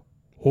be like,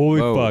 holy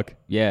fuck.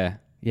 Yeah.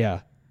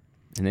 Yeah.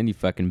 And then you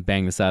fucking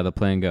bang the side of the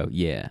plane and go,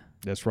 yeah.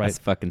 That's right. That's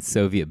fucking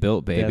Soviet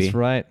built, baby. That's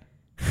right.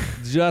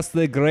 Just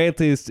the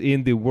greatest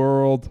in the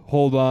world.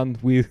 Hold on.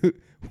 We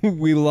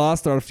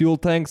lost our fuel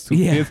tanks to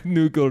this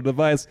nuclear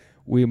device.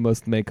 We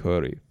must make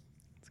hurry.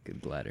 It's a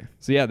good bladder.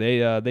 So yeah, they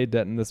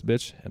detonated this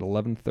bitch at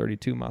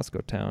 11:32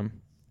 Moscow town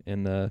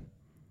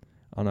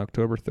on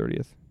October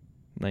 30th,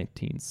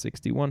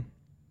 1961.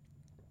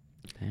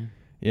 Damn.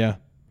 Yeah.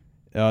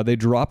 They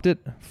dropped it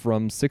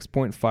from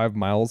 6.5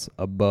 miles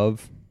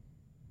above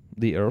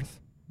the Earth.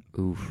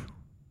 Oof.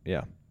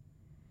 Yeah.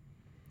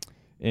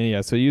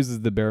 And so it uses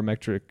the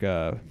barometric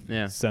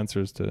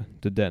sensors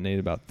to detonate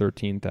about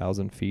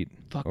 13,000 feet.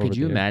 Fuck, could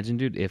you imagine,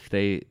 dude, if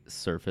they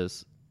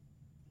surface...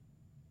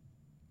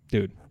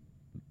 Dude.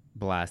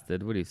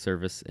 Blasted. What do you...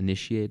 Surface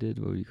initiated?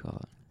 What would you call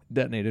it?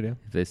 Detonated, yeah.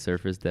 If they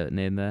surface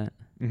detonated that?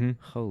 Mm-hmm.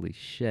 Holy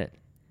shit.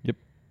 Yep.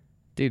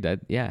 Dude,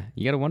 you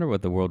got to wonder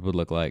what the world would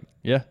look like.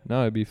 Yeah.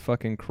 No, it'd be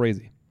fucking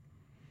crazy.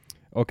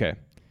 Okay.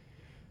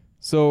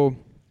 So...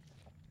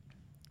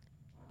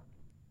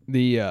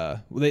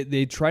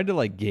 They tried to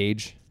like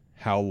gauge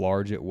how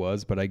large it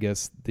was, but I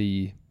guess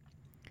the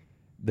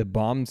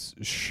bomb's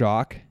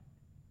shock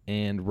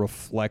and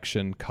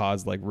reflection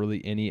caused like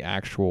really any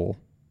actual.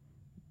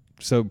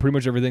 So pretty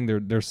much everything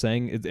they're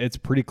saying it's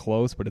pretty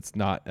close, but it's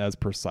not as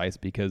precise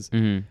because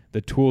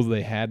the tools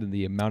they had and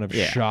the amount of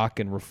shock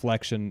and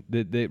reflection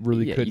they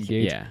really couldn't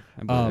gauge. Yeah,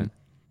 I believe it.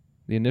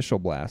 The initial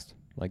blast,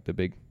 like the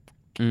big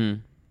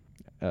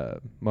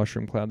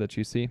mushroom cloud that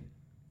you see,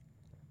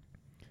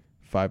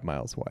 5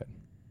 miles wide.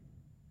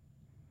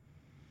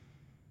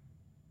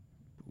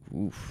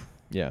 Oof.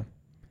 Yeah.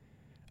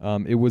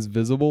 It was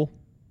visible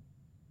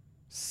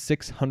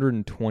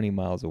 620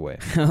 miles away.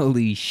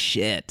 Holy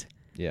shit.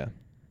 Yeah.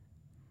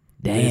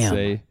 Damn. They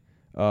say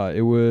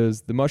it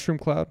was the mushroom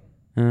cloud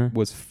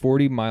was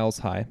 40 miles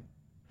high.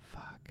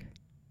 Fuck.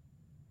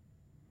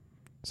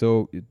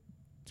 So,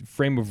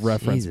 frame of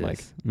reference, Jesus.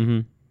 Mike. Mm-hmm.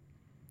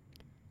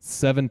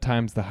 7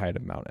 times the height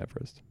of Mount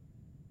Everest.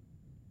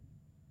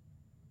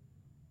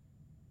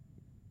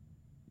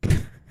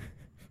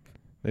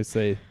 They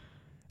say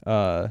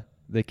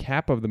the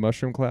cap of the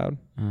mushroom cloud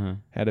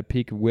had a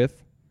peak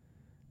width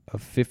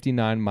of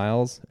 59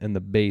 miles and the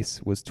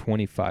base was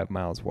 25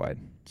 miles wide.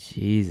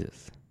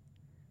 Jesus.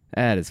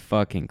 That is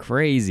fucking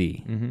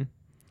crazy.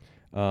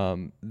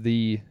 Mm-hmm.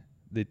 The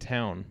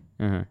town,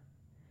 Uh-huh.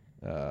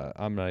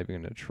 I'm not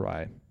even going to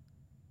try.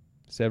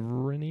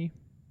 Severini?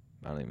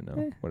 I don't even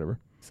know. Whatever.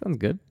 Sounds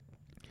good.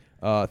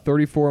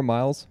 34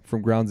 miles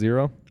from ground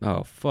zero.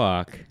 Oh,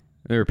 fuck.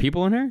 There were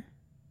people in her?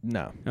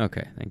 No.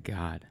 Okay, thank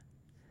God.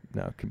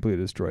 No,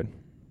 completely destroyed.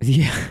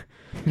 Yeah.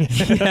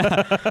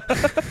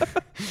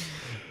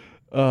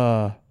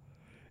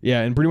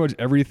 Yeah, and pretty much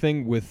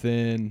everything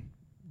within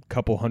a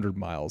couple hundred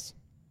miles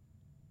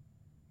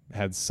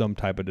had some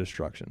type of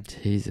destruction.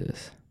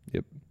 Jesus.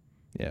 Yep.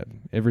 Yeah,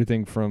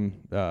 everything from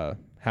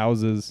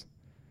houses,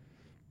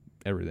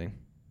 everything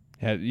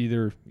had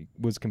either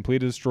was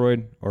completely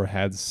destroyed or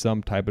had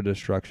some type of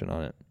destruction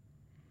on it.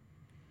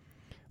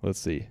 Let's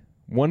see.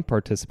 One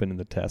participant in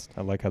the test,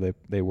 I like how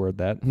they word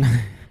that.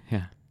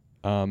 Yeah.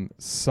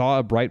 Saw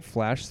a bright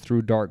flash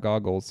through dark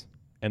goggles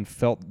and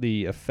felt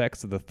the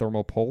effects of the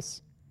thermal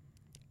pulse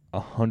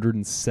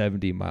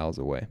 170 miles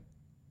away.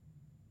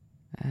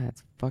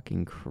 That's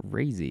fucking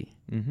crazy.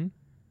 Mm-hmm.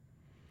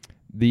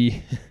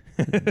 The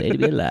Day to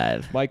be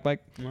alive. Mike.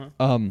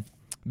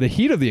 The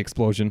heat of the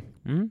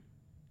explosion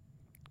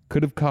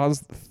could have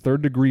caused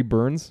third-degree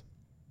burns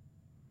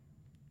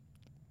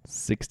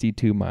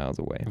 62 miles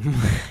away.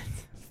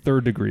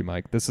 Third degree,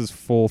 Mike. This is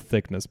full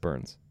thickness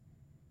burns.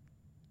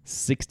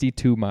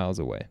 62 miles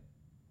away.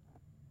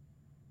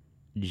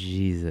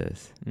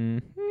 Jesus.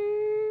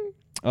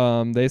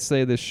 Mm-hmm. They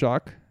say the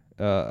shock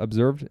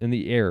observed in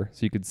the air,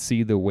 so you could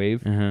see the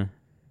wave,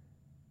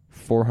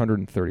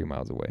 430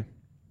 miles away.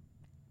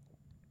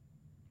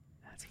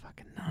 That's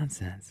fucking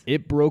nonsense.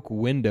 It broke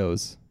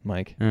windows,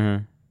 Mike,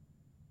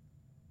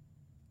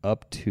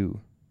 up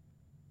to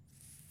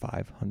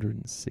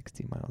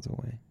 560 miles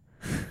away.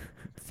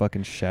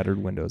 Fucking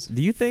shattered windows.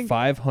 Do you think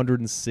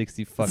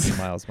 560 fucking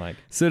miles, Mike?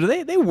 So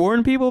do they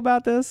warn people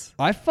about this?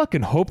 I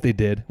fucking hope they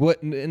did.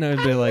 What? And I'd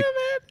be like,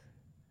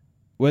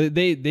 well,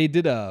 they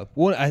did a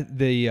one. I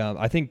think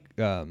I think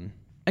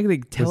they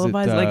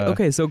televised like,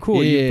 okay, so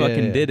cool, you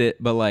fucking did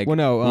it, but like, well,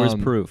 no, where's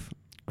proof?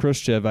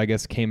 Khrushchev, I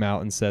guess, came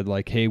out and said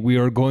like, hey, we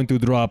are going to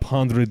drop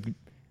 100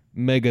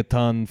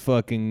 megaton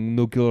fucking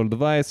nuclear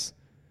device.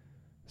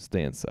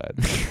 Stay inside.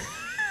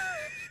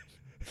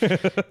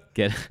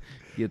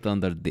 Get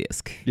under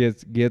desk.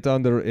 Get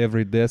under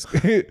every desk.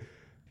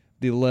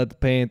 The lead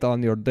paint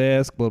on your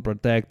desk will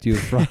protect you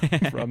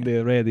from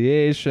the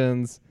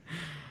radiations.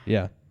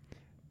 Yeah.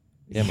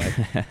 Yeah, Mike.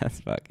 That's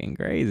fucking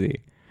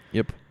crazy.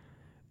 Yep.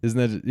 Isn't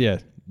that yeah?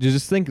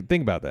 Just think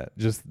about that.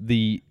 Just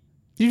the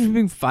You just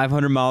being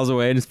 500 miles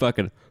away and just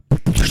fucking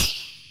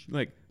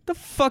like the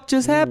fuck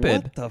just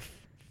happened? What the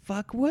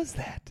fuck was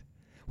that?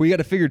 Well, you got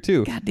to figure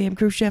too. Goddamn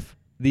Khrushchev.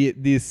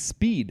 The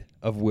speed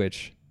of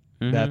which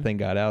that thing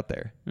got out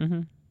there.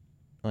 Mm-hmm.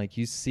 Like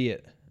you see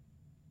it,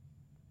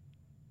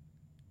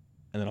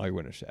 and then all your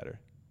windows shatter.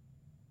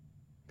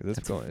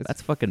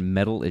 That's fucking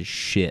metal as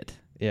shit.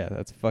 Yeah,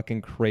 that's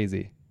fucking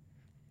crazy.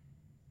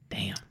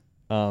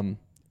 Damn.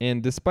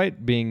 And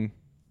despite being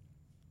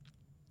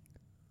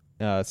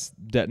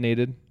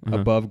detonated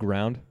above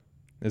ground,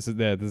 this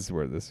is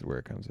where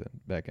it comes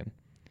back in.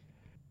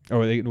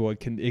 Oh,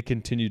 it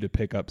continued to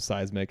pick up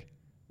seismic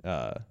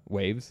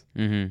waves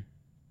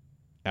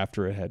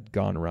after it had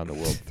gone around the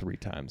world 3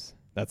 times.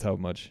 That's how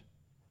much.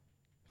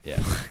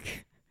 Yeah. Fuck.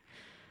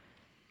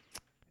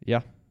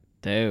 Yeah.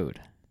 Dude.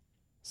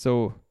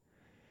 So,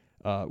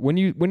 when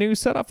you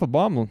set off a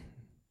bomb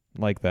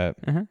like that,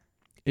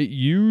 it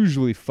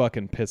usually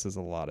fucking pisses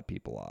a lot of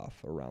people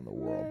off around the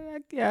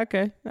world. Yeah,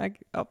 okay.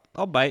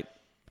 I'll bite.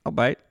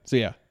 So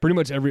yeah, pretty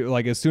much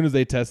as soon as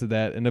they tested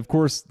that, and of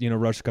course,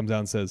 Russia comes out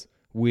and says,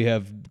 we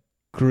have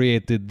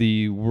created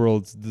the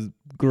world's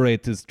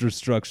greatest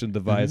destruction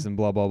device and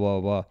blah, blah, blah,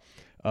 blah.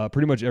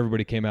 Pretty much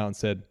everybody came out and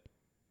said,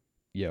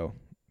 yo,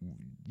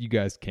 you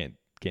guys can't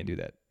do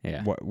that.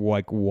 Yeah.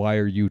 Why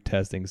are you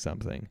testing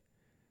something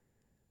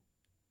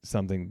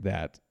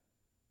that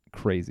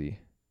crazy?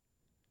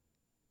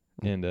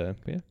 And yeah.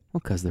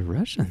 Well, because they're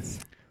Russians.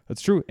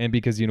 That's true. And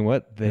because you know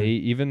what? They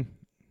even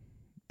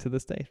to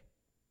this day,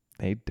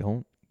 they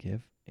don't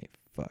give a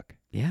fuck.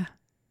 Yeah.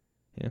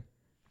 Yeah.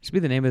 Should be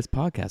the name of this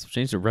podcast. We'll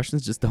change to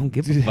Russians just don't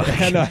give a fuck.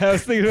 I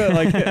was thinking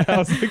about I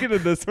was thinking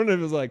of this one and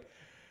it was like,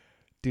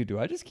 dude, do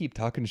I just keep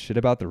talking shit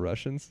about the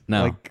Russians?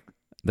 No. Like,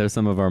 they're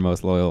some of our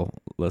most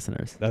loyal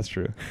listeners. that's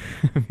true.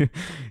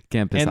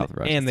 Can't piss off the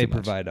Russians. And they too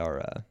much. provide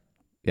our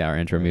our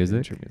intro music.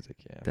 Intro music,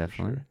 yeah.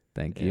 Definitely. Sure.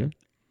 Thank Yeah. you.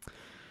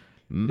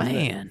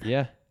 Man.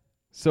 Yeah.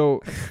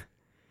 So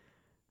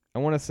I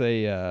want to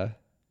say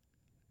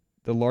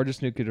the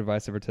largest nuclear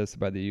device ever tested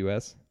by the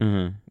U.S.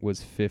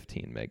 Was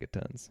 15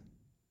 megatons.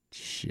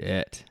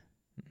 Shit.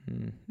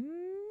 Mm-hmm.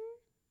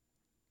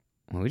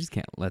 Well, we just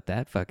can't let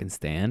that fucking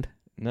stand.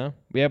 No.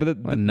 Yeah, but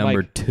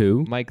number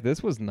 2? Mike,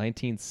 this was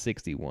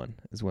 1961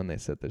 is when they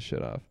set this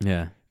shit off.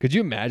 Yeah. Could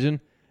you imagine,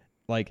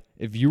 like,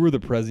 if you were the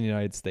president of the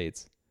United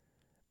States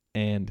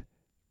and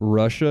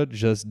Russia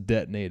just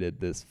detonated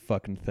this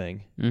fucking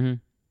thing? Mm-hmm.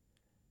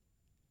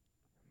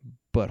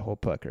 Butthole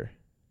pucker.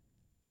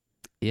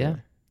 Yeah.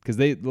 Because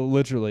they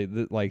literally,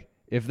 like,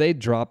 if they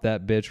drop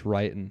that bitch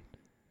right in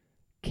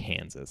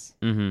Kansas,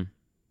 Mm-hmm.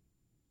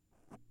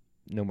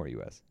 no more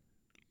U.S.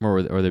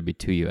 Or there'd be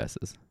 2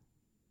 U.S.s.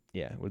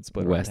 Yeah, it would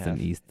split West right in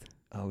and half. East.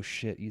 Oh,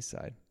 shit, East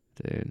side.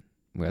 Dude.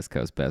 West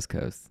Coast, best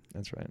coast.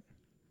 That's right.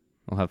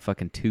 We'll have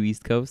fucking 2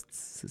 East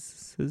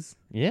Coasts.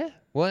 Yeah.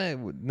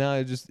 Well, no,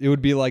 it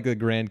would be like the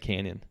Grand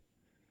Canyon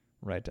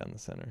right down the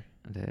center.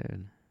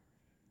 Dude.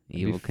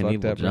 Be Evil fucked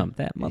Knievel up, jump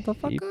that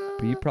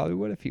motherfucker. He probably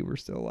would if he were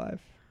still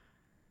alive.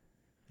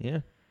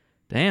 Yeah.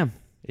 Damn.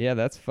 Yeah,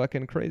 that's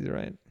fucking crazy,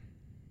 right?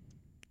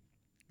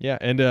 Yeah,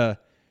 and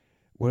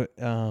what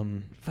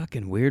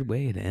Fucking weird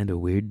way to end a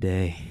weird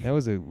day. that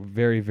was a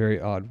very, very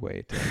odd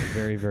way to end a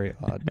very, very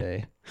odd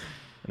day.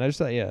 And I just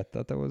thought, I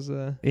thought that was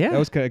Yeah. that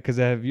was kind of, because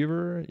have you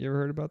ever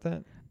heard about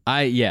that?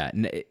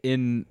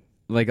 In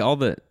like all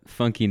the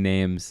funky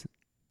names,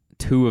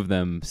 2 of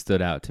them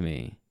stood out to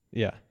me.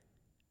 Yeah.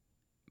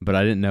 But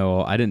I didn't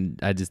know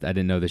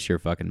the sheer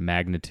fucking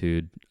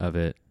magnitude of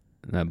it.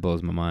 That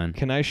blows my mind.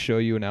 Can I show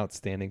you an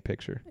outstanding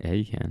picture? Yeah,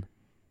 you can.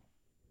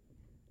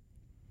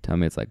 Tell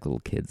me it's like little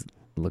kids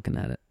looking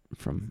at it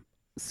from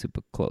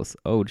super close.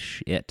 Oh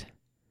shit.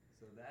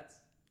 So that's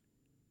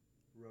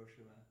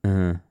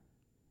Hiroshima. Uh-huh.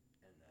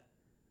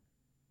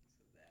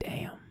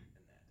 Damn.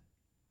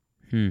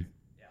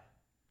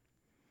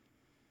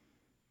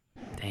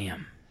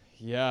 Damn.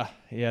 Yeah,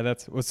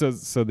 that's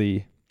so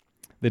the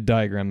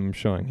diagram I'm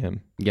showing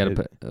him. You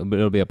gotta but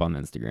it'll be up on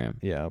Instagram.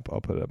 Yeah,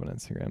 I'll put it up on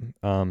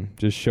Instagram.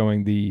 Just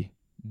showing the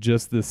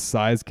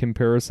size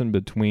comparison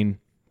between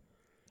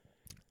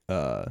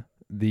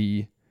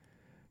the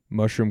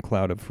mushroom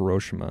cloud of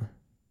Hiroshima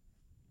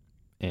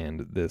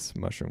and this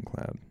mushroom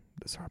cloud,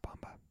 the Tsar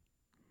Bomba.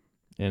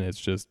 And it's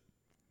just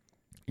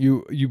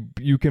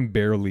you can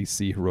barely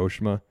see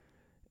Hiroshima,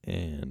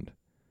 and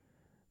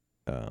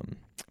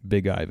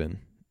Big Ivan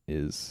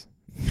is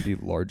the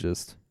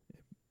largest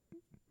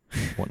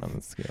one on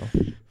the scale.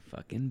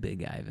 Fucking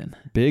Big Ivan.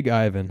 Big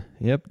Ivan.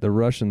 Yep, the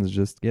Russians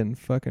just getting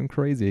fucking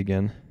crazy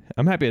again.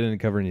 I'm happy I didn't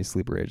cover any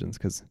sleeper agents,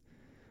 because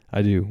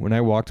I do. When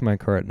I walk to my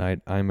car at night,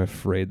 I'm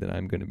afraid that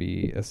I'm going to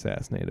be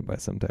assassinated by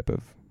some type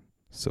of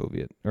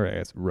Soviet, or I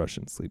guess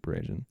Russian sleeper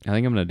agent. I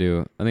think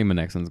my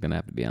next one's gonna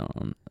have to be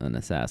on an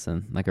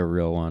assassin, like a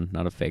real one,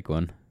 not a fake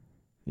one.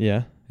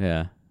 Yeah?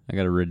 Yeah, I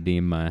gotta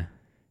redeem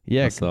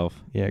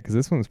myself. Yeah, because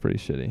this one's pretty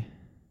shitty.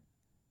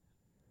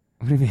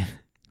 What do you mean?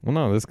 Well,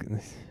 no,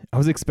 I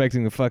was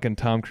expecting the fucking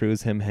Tom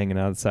Cruise, him hanging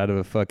outside of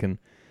a fucking,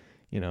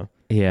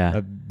 Yeah.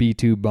 a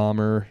B-2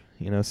 bomber,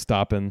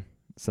 stopping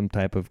some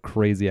type of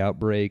crazy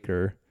outbreak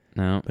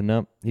No. but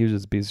nope, he was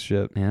just a piece of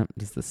shit. Yeah,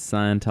 just the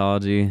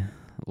Scientology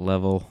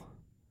level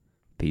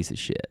piece of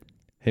shit.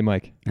 Hey,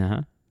 Mike.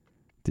 Uh-huh.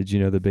 Did you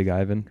know the Big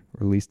Ivan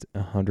released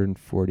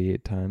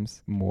 148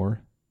 times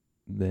more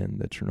than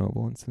the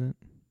Chernobyl incident?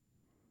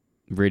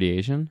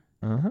 Radiation?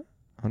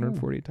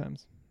 148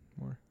 times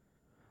more.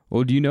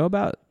 Well, do you know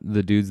about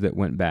the dudes that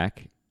went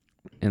back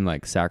and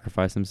like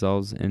sacrificed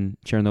themselves in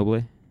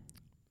Chernobyl?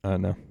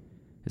 No.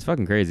 It's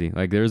fucking crazy.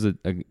 Like there's a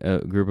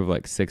group of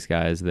like 6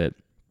 guys that,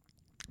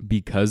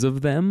 because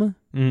of them,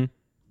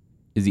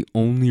 is the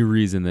only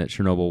reason that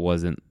Chernobyl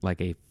wasn't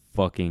like a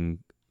fucking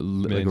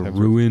like a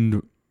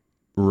ruined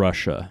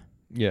Russia.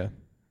 Yeah.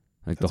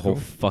 Like the whole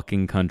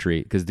fucking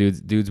country. Because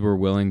dudes were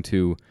willing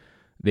to,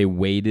 they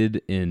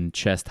waded in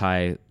chest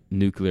high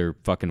nuclear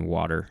fucking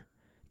water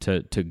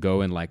to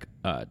go and like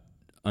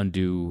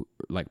undo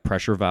like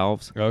pressure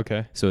valves.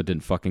 Okay. So it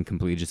didn't fucking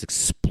completely just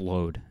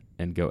explode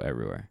and go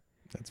everywhere.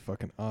 That's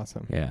fucking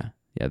awesome. Yeah.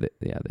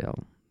 They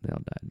all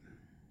died.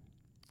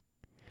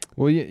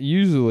 Well,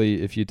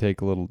 usually if you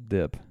take a little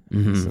dip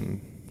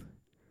in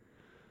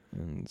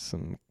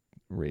some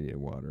radiated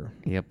water,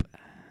 Yep.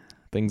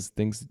 things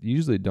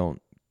usually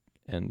don't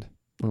end.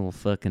 Little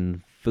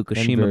fucking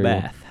Fukushima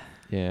bath.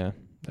 Yeah.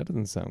 That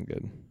doesn't sound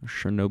good.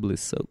 Chernobyl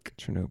soak.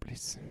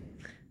 Chernobyl.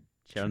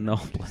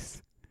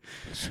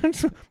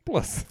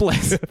 Chernobyl.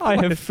 Bliss.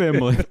 I have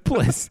family.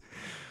 Bliss.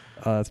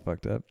 Oh, that's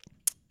fucked up.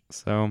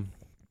 So,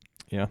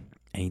 yeah.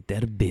 Ain't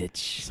that a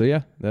bitch? So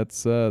yeah,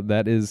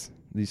 that is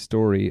the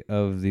story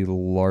of the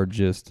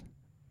largest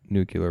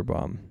nuclear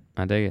bomb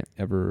I dig it.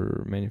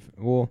 ever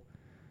manufactured. Well,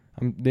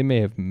 they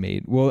may have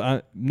made.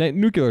 Well,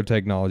 nuclear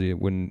technology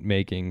when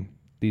making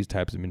these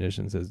types of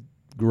munitions has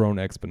grown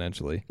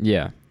exponentially.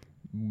 Yeah.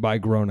 By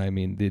grown, I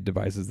mean the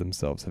devices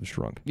themselves have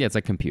shrunk. Yeah, it's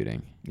like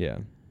computing. Yeah.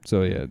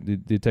 So yeah,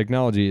 the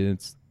technology,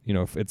 it's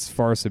it's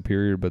far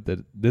superior, but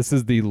this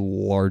is the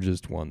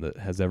largest one that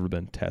has ever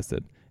been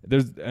tested.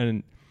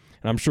 And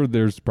I'm sure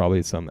there's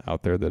probably some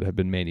out there that have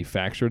been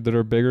manufactured that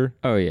are bigger.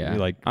 Oh yeah,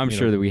 like I'm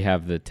sure that we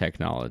have the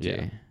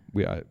technology.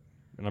 Yeah,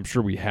 and I'm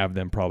sure we have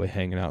them probably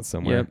hanging out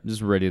somewhere. Yep,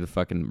 just ready to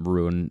fucking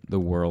ruin the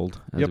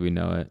world as we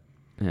know it.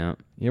 Yeah.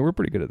 Yeah, we're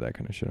pretty good at that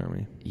kind of shit, aren't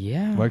we?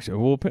 Yeah. Well,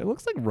 actually, it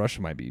looks like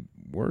Russia might be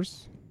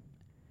worse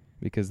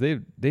because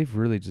they've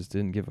really just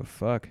didn't give a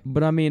fuck.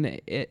 But I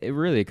mean, it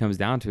really comes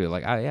down to it.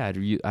 Like,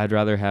 I'd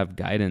rather have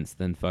guidance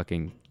than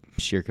fucking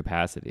sheer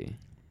capacity.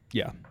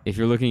 Yeah. If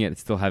you're looking at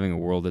still having a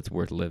world that's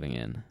worth living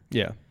in.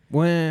 Yeah.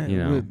 Well, You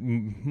know.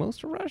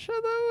 most of Russia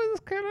though is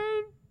kind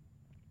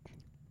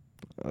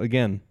of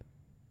again.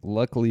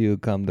 Luckily, you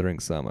come during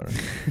summer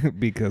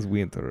because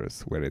winter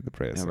is very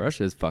depressing. Yeah,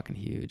 Russia is fucking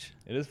huge.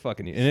 It is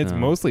fucking huge. And it's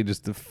mostly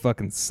just the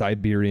fucking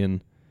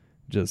Siberian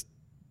just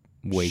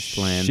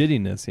wasteland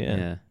shittiness.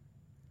 Yeah.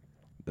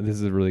 This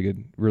is a really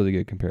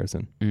good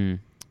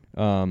comparison.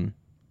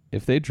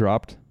 If they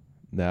dropped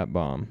that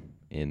bomb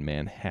in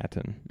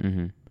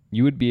Manhattan,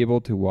 you would be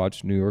able to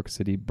watch New York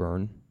City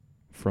burn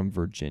from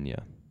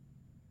Virginia.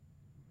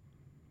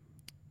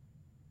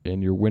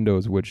 And your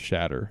windows would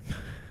shatter.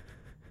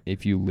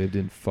 If you lived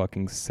in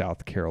fucking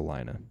South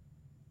Carolina.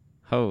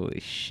 Holy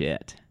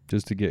shit.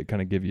 Just to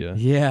give you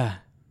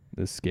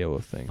the scale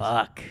of things.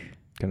 Fuck.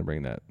 Kind of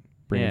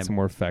bring some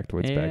more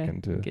factoids back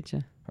into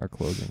Getcha. our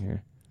closing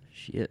here.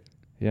 Shit.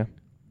 Yeah.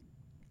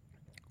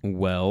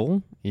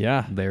 Well,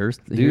 yeah. Here's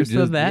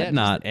to that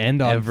not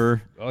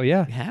ever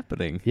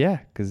happening. Yeah,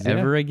 because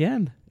ever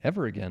again.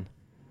 Ever again.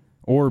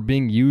 Or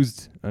being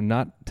used,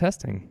 not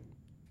testing.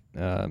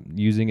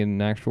 Using it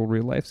in actual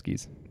real life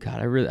skis. God,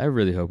 I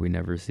really hope we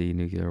never see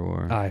nuclear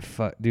war.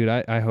 Dude,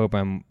 I hope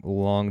I'm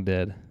long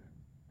dead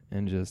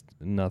and just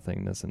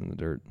nothingness in the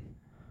dirt.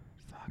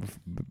 Fuck.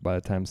 By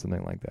the time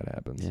something like that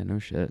happens. Yeah, no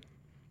shit.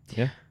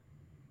 Yeah.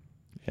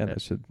 Yeah,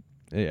 that should.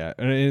 Yeah,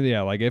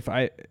 yeah. Like if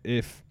I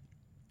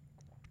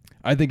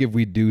think if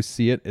we do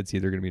see it, it's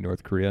either gonna be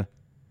North Korea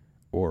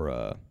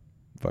or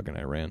fucking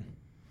Iran.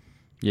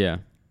 Yeah,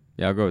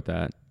 I'll go with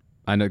that.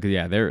 I know, 'cause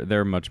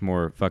they're much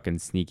more fucking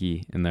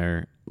sneaky in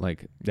their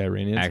like the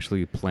Iranians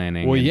actually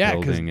planning. Well, and yeah,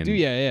 building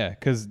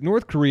because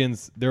North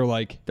Koreans they're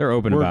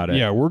open about it.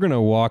 Yeah, we're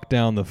gonna walk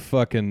down the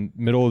fucking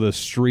middle of the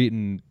street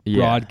and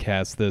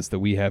broadcast this that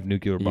we have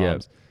nuclear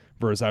bombs.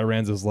 Versus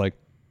Iran's is like,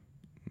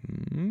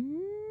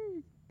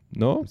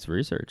 no, it's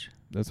research.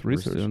 That's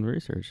research. We're doing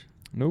research.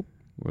 Nope.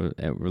 We're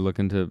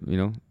looking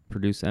to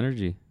produce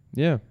energy.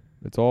 Yeah,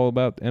 it's all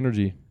about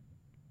energy.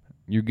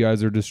 You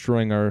guys are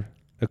destroying our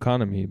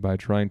economy by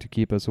trying to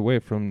keep us away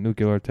from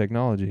nuclear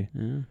technology.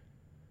 Yeah.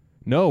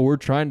 No, we're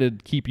trying to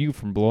keep you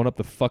from blowing up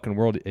the fucking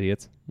world,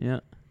 idiots.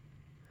 Yeah.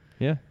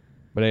 Yeah.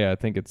 But yeah, I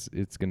think it's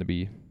going to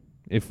be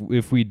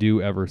if we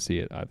do ever see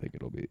it, I think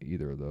it'll be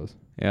either of those.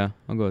 Yeah,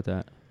 I'll go with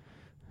that.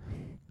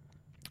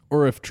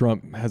 Or if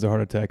Trump has a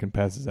heart attack and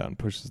passes out and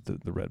pushes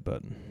the red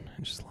button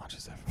and just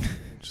launches everyone.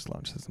 Just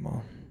launches them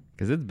all.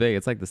 Cuz it's big.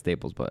 It's like the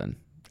Staples button.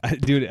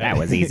 Dude, that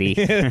was easy.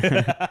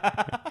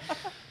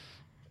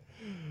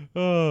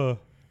 Oh.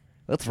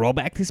 Let's roll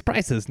back these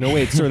prices. No,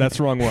 wait, sir, that's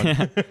the wrong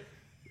one.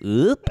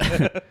 Oop.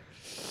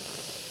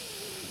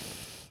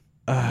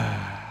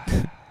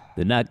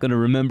 They're not going to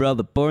remember all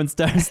the porn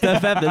star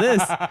stuff after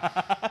this.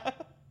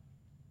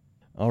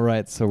 All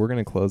right, so we're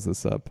going to close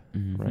this up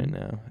right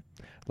now.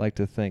 I'd like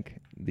to thank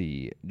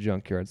the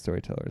Junkyard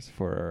Storytellers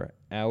for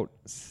our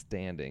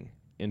outstanding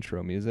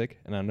intro music,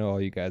 and I know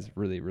all you guys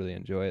really, really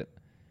enjoy it.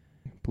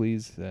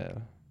 Please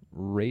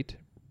rate,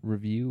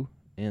 review,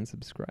 and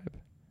subscribe.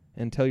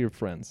 And tell your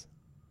friends.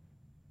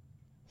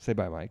 Say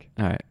bye, Mike.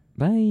 All right.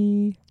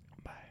 Bye.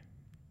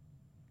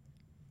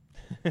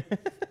 Bye.